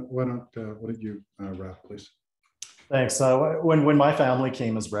 why don't you wrap, please? Thanks. When my family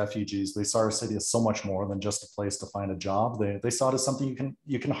came as refugees, they saw our city as so much more than just a place to find a job. They saw it as something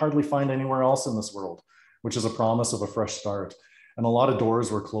you can hardly find anywhere else in this world, which is a promise of a fresh start. And a lot of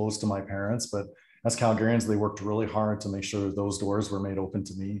doors were closed to my parents, but as Calgarians, they worked really hard to make sure that those doors were made open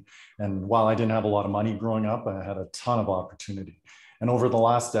to me. And while I didn't have a lot of money growing up, I had a ton of opportunity. And over the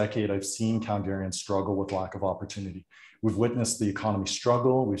last decade, I've seen Calgarians struggle with lack of opportunity. We've witnessed the economy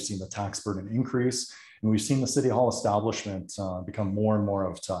struggle. We've seen the tax burden increase. And we've seen the City Hall establishment become more and more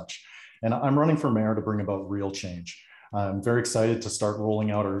out of touch. And I'm running for mayor to bring about real change. I'm very excited to start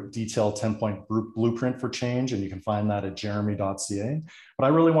rolling out our detailed 10-point blueprint for change, and you can find that at jeromy.ca. But I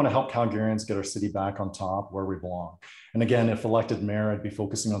really want to help Calgarians get our city back on top where we belong. And again, if elected mayor, I'd be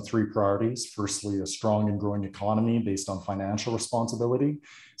focusing on 3 priorities. Firstly, a strong and growing economy based on financial responsibility.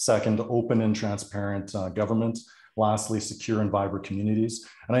 Second, open and transparent government. Lastly, secure and vibrant communities.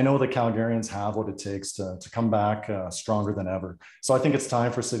 And I know that Calgarians have what it takes to come back stronger than ever. So I think it's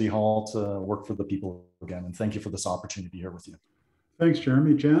time for City Hall to work for the people again. And thank you for this opportunity here with you. Thanks,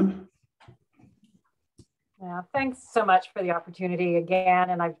 Jeromy. Jan? Yeah, thanks so much for the opportunity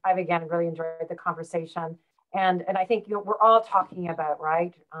again. And I've again really enjoyed the conversation. And I think we're all talking about,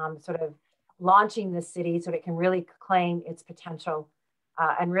 right, sort of launching the city so that it can really claim its potential.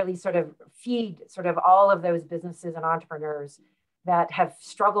 And really sort of feed sort of all of those businesses and entrepreneurs that have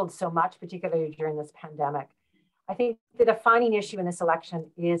struggled so much, particularly during this pandemic. I think the defining issue in this election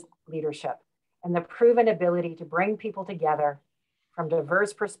is leadership and the proven ability to bring people together from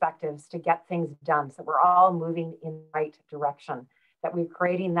diverse perspectives to get things done. So we're all moving in the right direction, that we're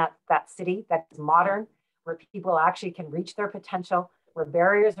creating that city that's modern, where people actually can reach their potential, where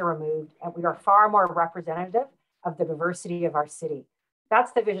barriers are removed, and we are far more representative of the diversity of our city.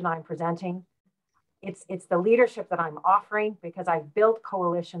 That's the vision I'm presenting. It's the leadership that I'm offering, because I've built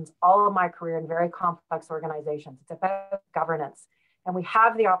coalitions all of my career in very complex organizations. It's about governance. And we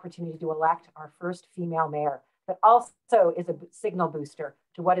have the opportunity to elect our first female mayor that also is a signal booster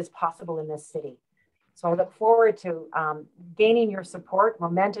to what is possible in this city. So I look forward to gaining your support.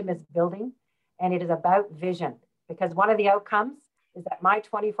 Momentum is building, and it is about vision, because one of the outcomes is that my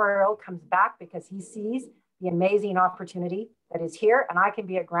 24-year-old comes back because he sees the amazing opportunity that is here, and I can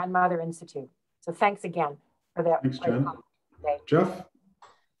be a grandmother institute. So thanks again for that. Thanks, Jen. Jeff?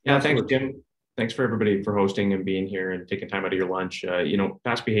 Yeah, thanks, Jim. Thanks for everybody for hosting and being here and taking time out of your lunch.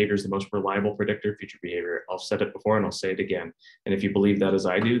 Past behavior is the most reliable predictor of future behavior. I'll said it before and I'll say it again. And if you believe that as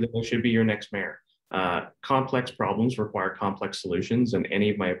I do, then I should be your next mayor. Complex problems require complex solutions, and any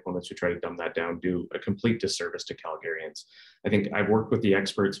of my opponents who try to dumb that down do a complete disservice to Calgarians. I think I've worked with the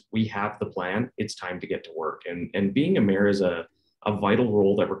experts. We have the plan. It's time to get to work. And being a mayor is a vital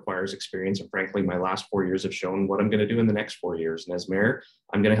role that requires experience. And frankly, my last 4 years have shown what I'm going to do in the next 4 years. And as mayor,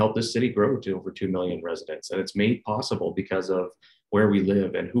 I'm going to help this city grow to over 2 million residents. And it's made possible because of where we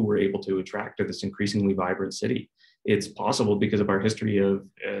live and who we're able to attract to this increasingly vibrant city. It's possible because of our history of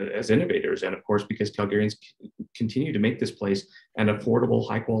as innovators, and of course because Calgarians continue to make this place an affordable,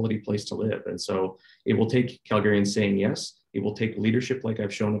 high quality place to live. And so it will take Calgarians saying yes. It will take leadership like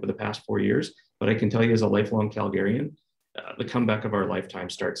I've shown over the past 4 years. But I can tell you as a lifelong Calgarian, the comeback of our lifetime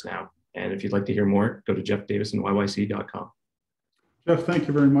starts now. And if you'd like to hear more, go to jeffdavisonyyc.com. Jeff, thank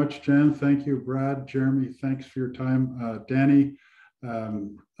you very much. Jen, thank you. Brad, Jeromy, thanks for your time. Dani, I'll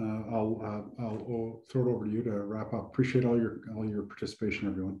throw it over to you to wrap up. Appreciate all your participation,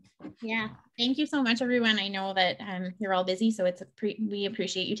 everyone. Yeah, thank you so much, everyone. I know that you're all busy, so we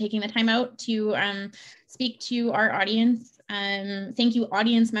appreciate you taking the time out to speak to our audience. Thank you,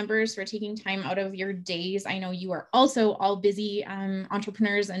 audience members, for taking time out of your days. I know you are also all busy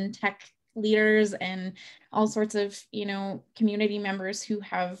entrepreneurs and tech leaders and all sorts of, you know, community members who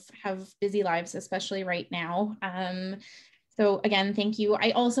have busy lives, especially right now. So again, thank you.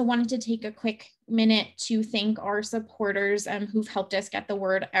 I also wanted to take a quick minute to thank our supporters who've helped us get the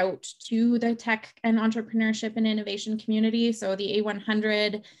word out to the tech and entrepreneurship and innovation community. So the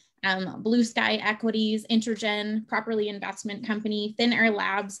A100, Bluesky, Equities, InterGen, Properly Investment Company, Thin Air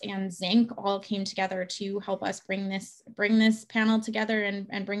Labs, and Zinc all came together to help us bring this panel together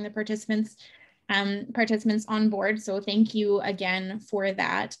and bring the participants on board. So thank you again for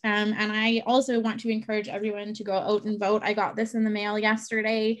that. And I also want to encourage everyone to go out and vote. I got this in the mail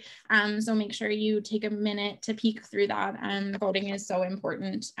yesterday. So make sure you take a minute to peek through that. Voting is so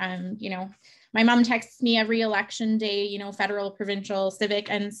important. You know, my mom texts me every election day, you know, federal, provincial,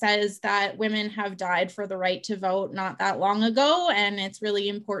 civic, and says that women have died for the right to vote not that long ago. And it's really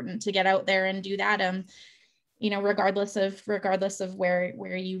important to get out there and do that. You know, regardless of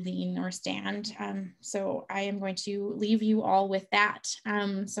where you lean or stand. So I am going to leave you all with that.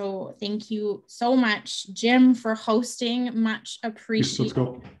 So thank you so much, Jim, for hosting. Much appreciated.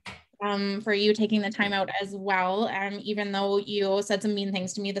 Let's go. For you taking the time out as well. Even though you said some mean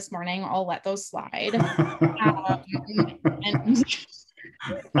things to me this morning, I'll let those slide. And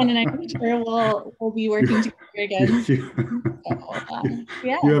I'm sure we'll be working together again.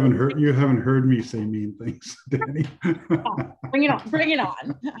 Yeah. You haven't heard me say mean things, Dani. Bring it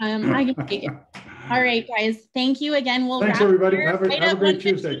on. I can take it. All right, guys. Thank you again. Thanks, everybody. Have a great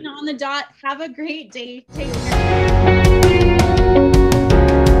Tuesday. On the dot. Have a great day. Take care.